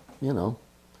to, you know,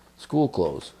 school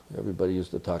clothes. Everybody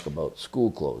used to talk about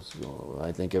school clothes. You know,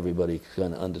 I think everybody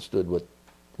kind of understood what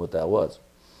that was.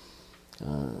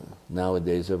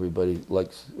 Nowadays, everybody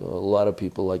likes, a lot of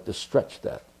people like to stretch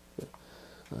that.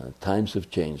 Times have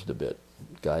changed a bit.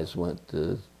 Guys went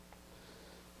to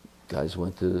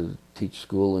teach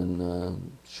school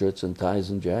in shirts and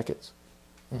ties and jackets.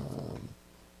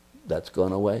 That's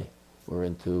gone away. We're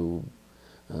into,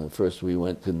 first we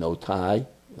went to no tie,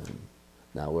 and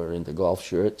now we're into golf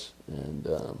shirts, and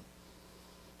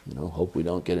you know, hope we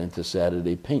don't get into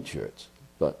Saturday paint shirts.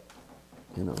 But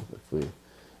you know,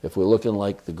 if we're looking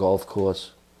like the golf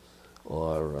course,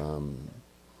 or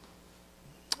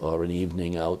an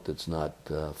evening out that's not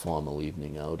a formal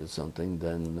evening out or something,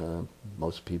 then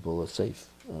most people are safe,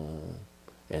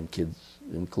 and kids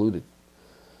included.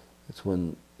 It's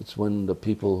when the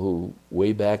people who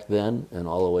way back then and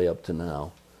all the way up to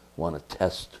now want to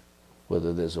test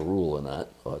whether there's a rule or not,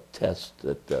 or test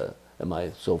that am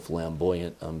I so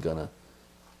flamboyant I'm gonna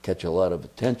catch a lot of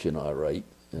attention, all right.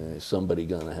 Is somebody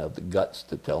going to have the guts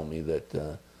to tell me that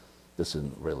this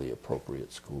isn't really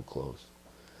appropriate school clothes?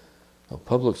 Now,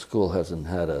 public school hasn't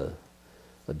had a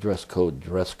dress code,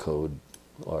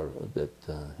 or that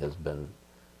has been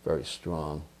very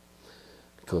strong.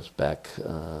 Of course, back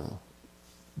in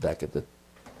the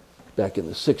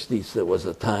 60s, there was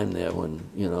a time there when,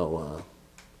 you know,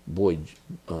 Boy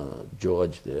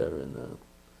George there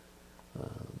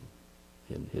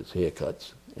in his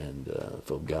haircuts, and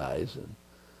for guys, and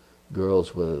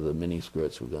girls, whether the mini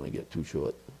skirts were going to get too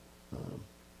short,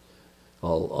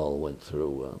 all went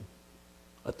through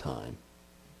a time.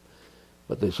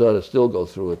 But they sort of still go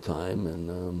through a time,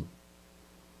 and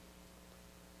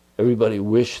everybody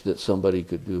wished that somebody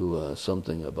could do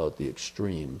something about the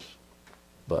extremes,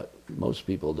 but most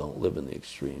people don't live in the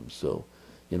extremes, so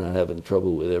you're not having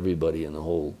trouble with everybody in the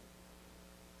whole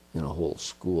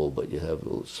school, but you have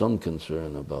some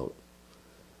concern about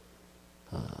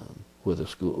whether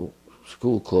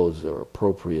school clothes are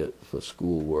appropriate for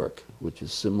school work, which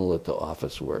is similar to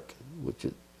office work, which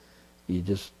you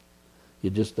just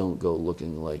don't go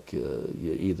looking like you're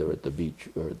either at the beach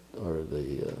or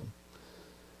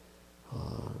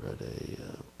at a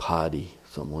party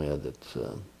somewhere that's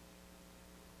a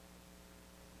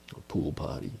pool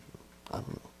party. I don't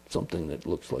know, something that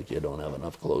looks like you don't have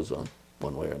enough clothes on,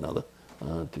 one way or another,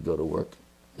 to go to work,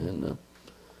 and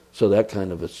so that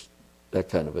kind of a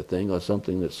thing, or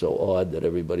something that's so odd that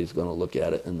everybody's going to look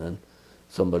at it, and then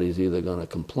somebody's either going to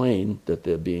complain that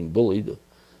they're being bullied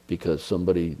because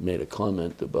somebody made a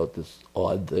comment about this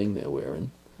odd thing they're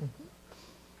wearing,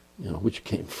 you know, which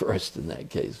came first in that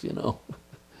case, you know.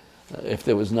 If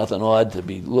there was nothing odd to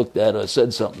be looked at or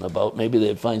said something about, maybe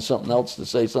they'd find something else to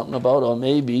say something about, or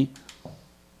maybe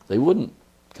they wouldn't,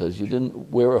 because you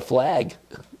didn't wear a flag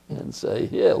and say,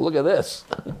 yeah, look at this.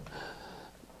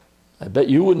 I bet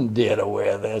you wouldn't dare to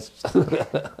wear this.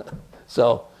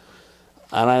 So,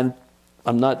 and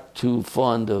I'm not too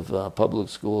fond of public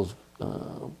schools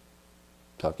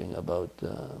talking about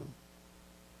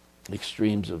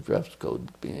extremes of dress code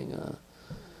being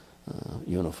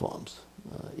uniforms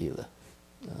either.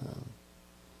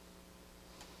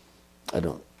 I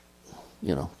don't,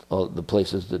 all the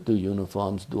places that do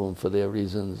uniforms do them for their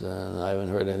reasons, and I haven't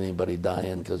heard anybody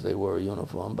dying because they wore a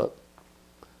uniform. But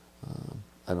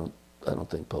I don't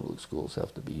think public schools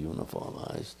have to be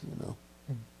uniformized.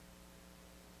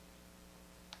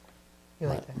 You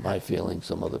like that? My feeling,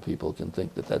 some other people can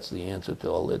think that that's the answer to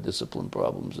all their discipline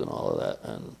problems and all of that,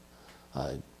 and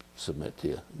I submit to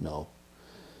you, no.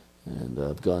 And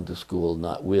I've gone to school,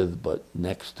 not with, but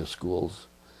next to schools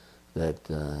that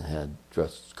had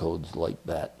dress codes like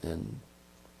that in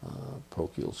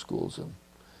parochial schools, and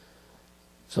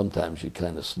sometimes you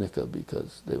kind of snicker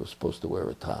because they were supposed to wear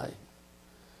a tie.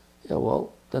 Yeah,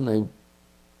 well, then they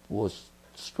wore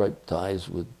striped ties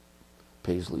with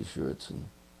paisley shirts and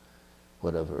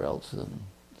whatever else, and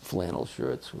flannel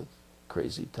shirts with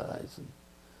crazy ties, and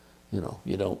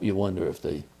you wonder if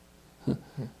they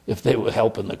if they were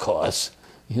helping the cause,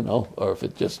 or if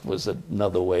it just was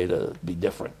another way to be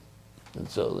different. And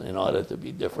so in order to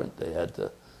be different, they had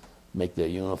to make their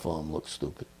uniform look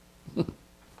stupid. Do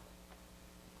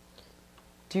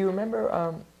you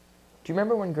remember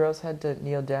when girls had to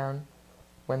kneel down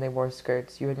when they wore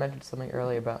skirts? You had mentioned something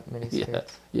earlier about mini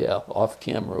skirts. Yeah, off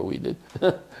camera we did.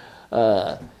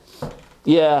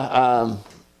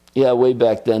 Way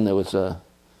back then there was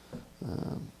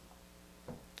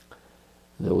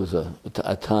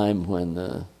a time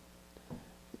when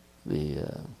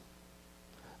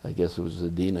I guess it was the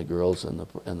dean of girls and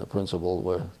the principal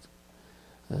were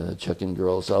checking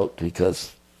girls out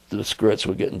because the skirts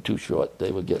were getting too short.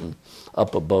 They were getting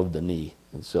up above the knee,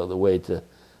 and so the way to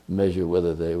measure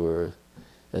whether they were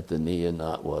at the knee or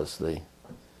not was a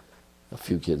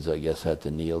few kids, I guess, had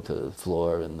to kneel to the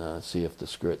floor and see if the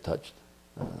skirt touched,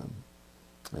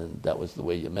 and that was the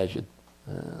way you measured.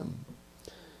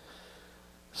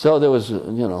 So there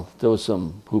was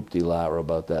some hoop-de-la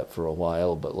about that for a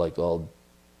while, but like all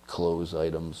clothes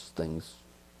items, things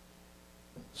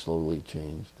slowly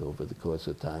changed over the course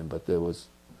of time. But there was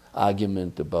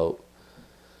argument about,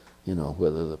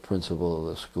 whether the principal of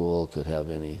the school could have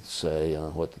any say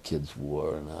on what the kids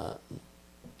wore or not.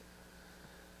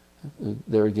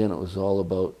 There again, it was all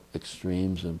about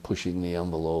extremes and pushing the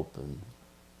envelope, and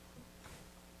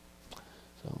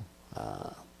so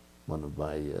one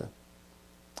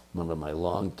of my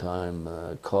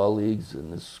longtime colleagues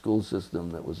in this school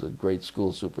system that was a great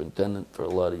school superintendent for a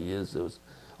lot of years. There was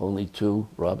only two,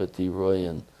 Robert T. Roy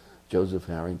and Joseph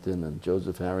Harrington, and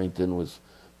Joseph Harrington was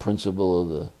principal of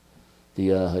the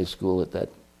DR High School at that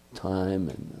time,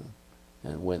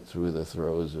 and went through the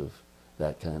throes of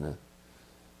that kind of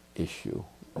issue.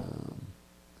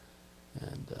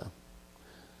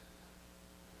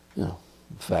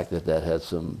 The fact that had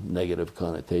some negative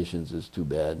connotations is too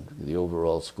bad. The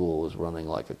overall school was running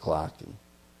like a clock, and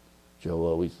Joe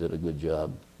always did a good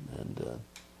job and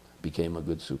became a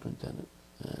good superintendent.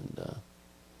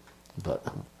 But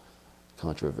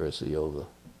controversy over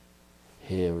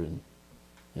hair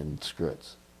and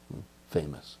skirts,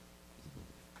 famous.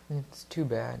 It's too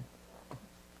bad,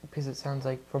 because it sounds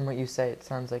like, from what you say, it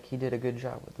sounds like he did a good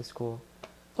job with the school.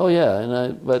 Oh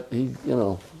yeah, but he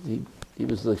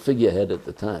was the figurehead at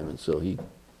the time, and so he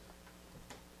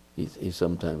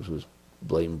sometimes was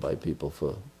blamed by people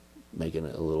for making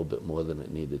it a little bit more than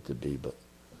it needed to be. But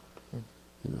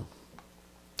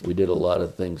we did a lot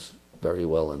of things very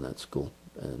well in that school,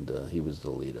 and he was the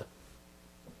leader.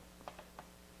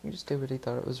 He just did what he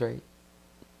thought it was right.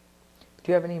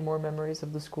 Do you have any more memories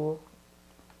of the school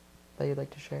that you'd like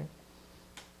to share?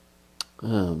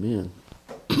 Oh man,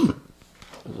 there's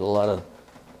a lot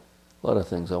of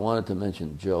things. I wanted to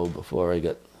mention Joe before I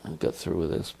got through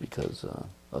with this because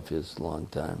of his long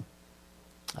time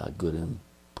good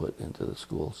input into the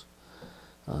schools.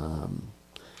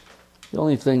 The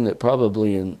only thing that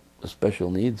probably in the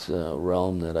special needs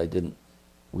realm that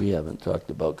we haven't talked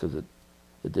about because it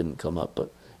didn't come up,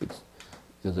 but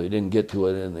because I didn't get to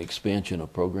it in the expansion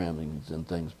of programming and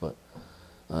things, but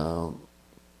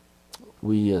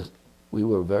we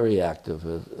were very active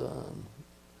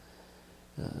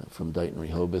from Dayton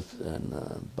Rehoboth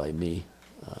and by me,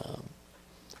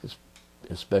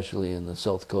 especially in the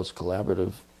South Coast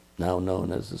Collaborative, now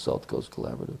known as the South Coast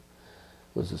Collaborative,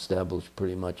 was established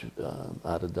pretty much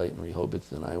out of Dayton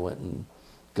Rehoboth, and I went and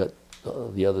got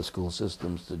the other school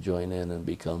systems to join in and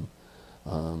become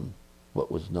what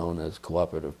was known as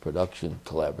Cooperative Production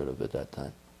Collaborative at that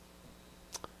time.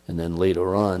 And then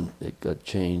later on, it got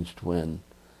changed when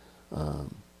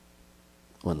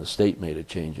the state made a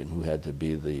change in who had to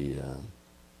be the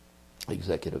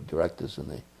executive directors,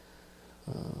 and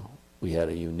we had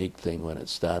a unique thing when it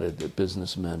started that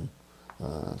businessmen,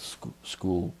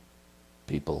 school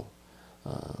people,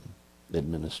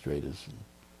 administrators,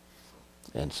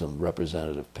 and some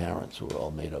representative parents who were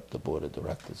all made up the board of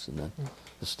directors. And then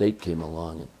the state came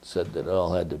along and said that it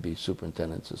all had to be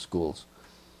superintendents of schools.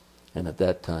 And at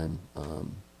that time,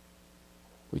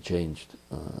 we changed.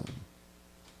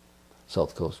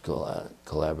 South Coast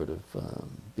Collaborative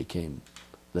became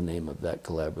the name of that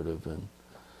collaborative, and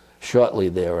shortly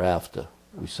thereafter,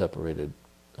 we separated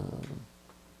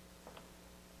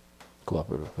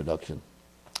cooperative production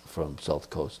from South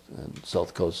Coast, and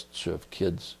South Coast served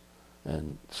kids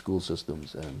and school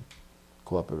systems, and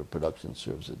cooperative production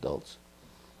serves adults.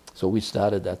 So we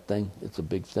started that thing. It's a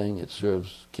big thing. It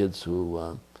serves kids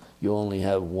who you only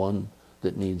have one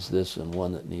that needs this and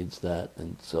one that needs that,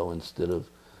 and so instead of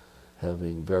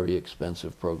having very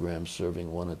expensive programs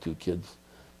serving 1 or 2 kids,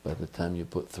 by the time you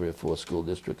put 3 or 4 school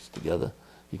districts together,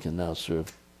 you can now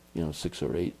serve 6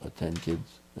 or 8 or 10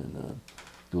 kids, and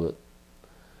do it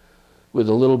with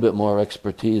a little bit more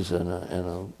expertise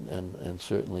and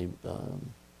certainly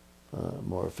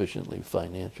more efficiently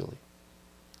financially.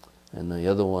 And the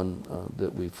other one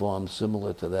that we formed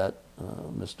similar to that,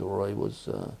 Mr. Roy was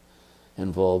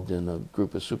involved in a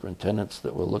group of superintendents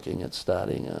that were looking at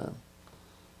starting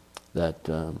that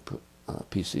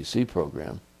PCC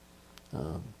program,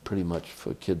 pretty much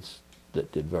for kids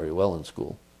that did very well in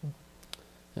school.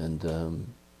 And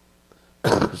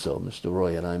so Mr.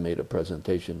 Roy and I made a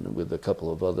presentation with a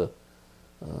couple of other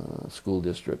school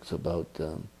districts about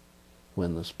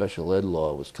when the special ed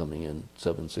law was coming in,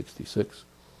 766.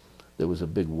 There was a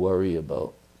big worry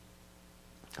about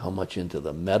how much into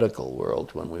the medical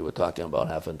world, when we were talking about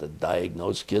having to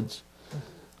diagnose kids.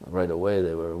 Right away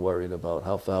they were worried about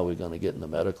how far we're going to get in the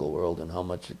medical world and how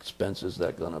much expense is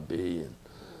that going to be and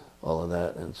all of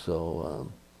that. And so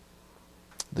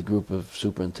the group of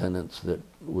superintendents that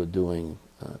were doing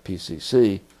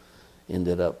PCC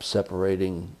ended up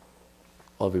separating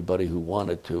everybody who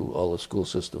wanted to, all the school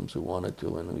systems who wanted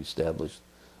to, and we established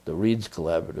the Reeds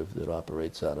Collaborative that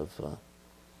operates out of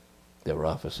their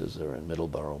offices are in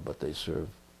Middleborough, but they serve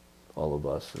all of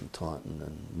us in Taunton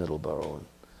and Middleborough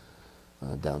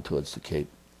and down towards the Cape.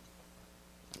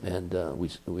 And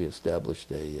we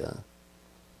established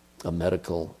a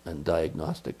medical and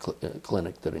diagnostic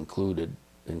clinic that included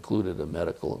a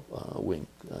medical wing.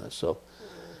 So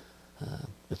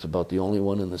it's about the only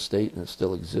one in the state, and it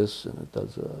still exists, and it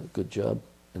does a good job.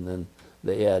 And then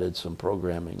they added some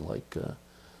programming, like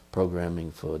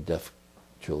programming for deaf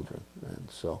children. And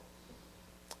so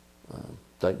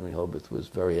Dayton Rehoboth was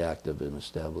very active in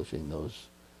establishing those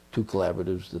 2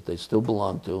 collaboratives that they still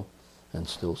belong to and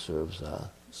still serve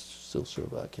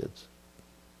our kids.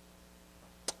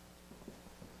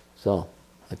 So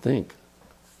I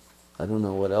don't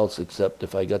know what else, except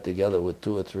if I got together with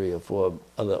 2 or 3 or 4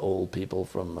 other old people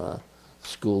from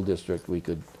school district, we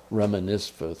could reminisce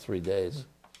for 3 days.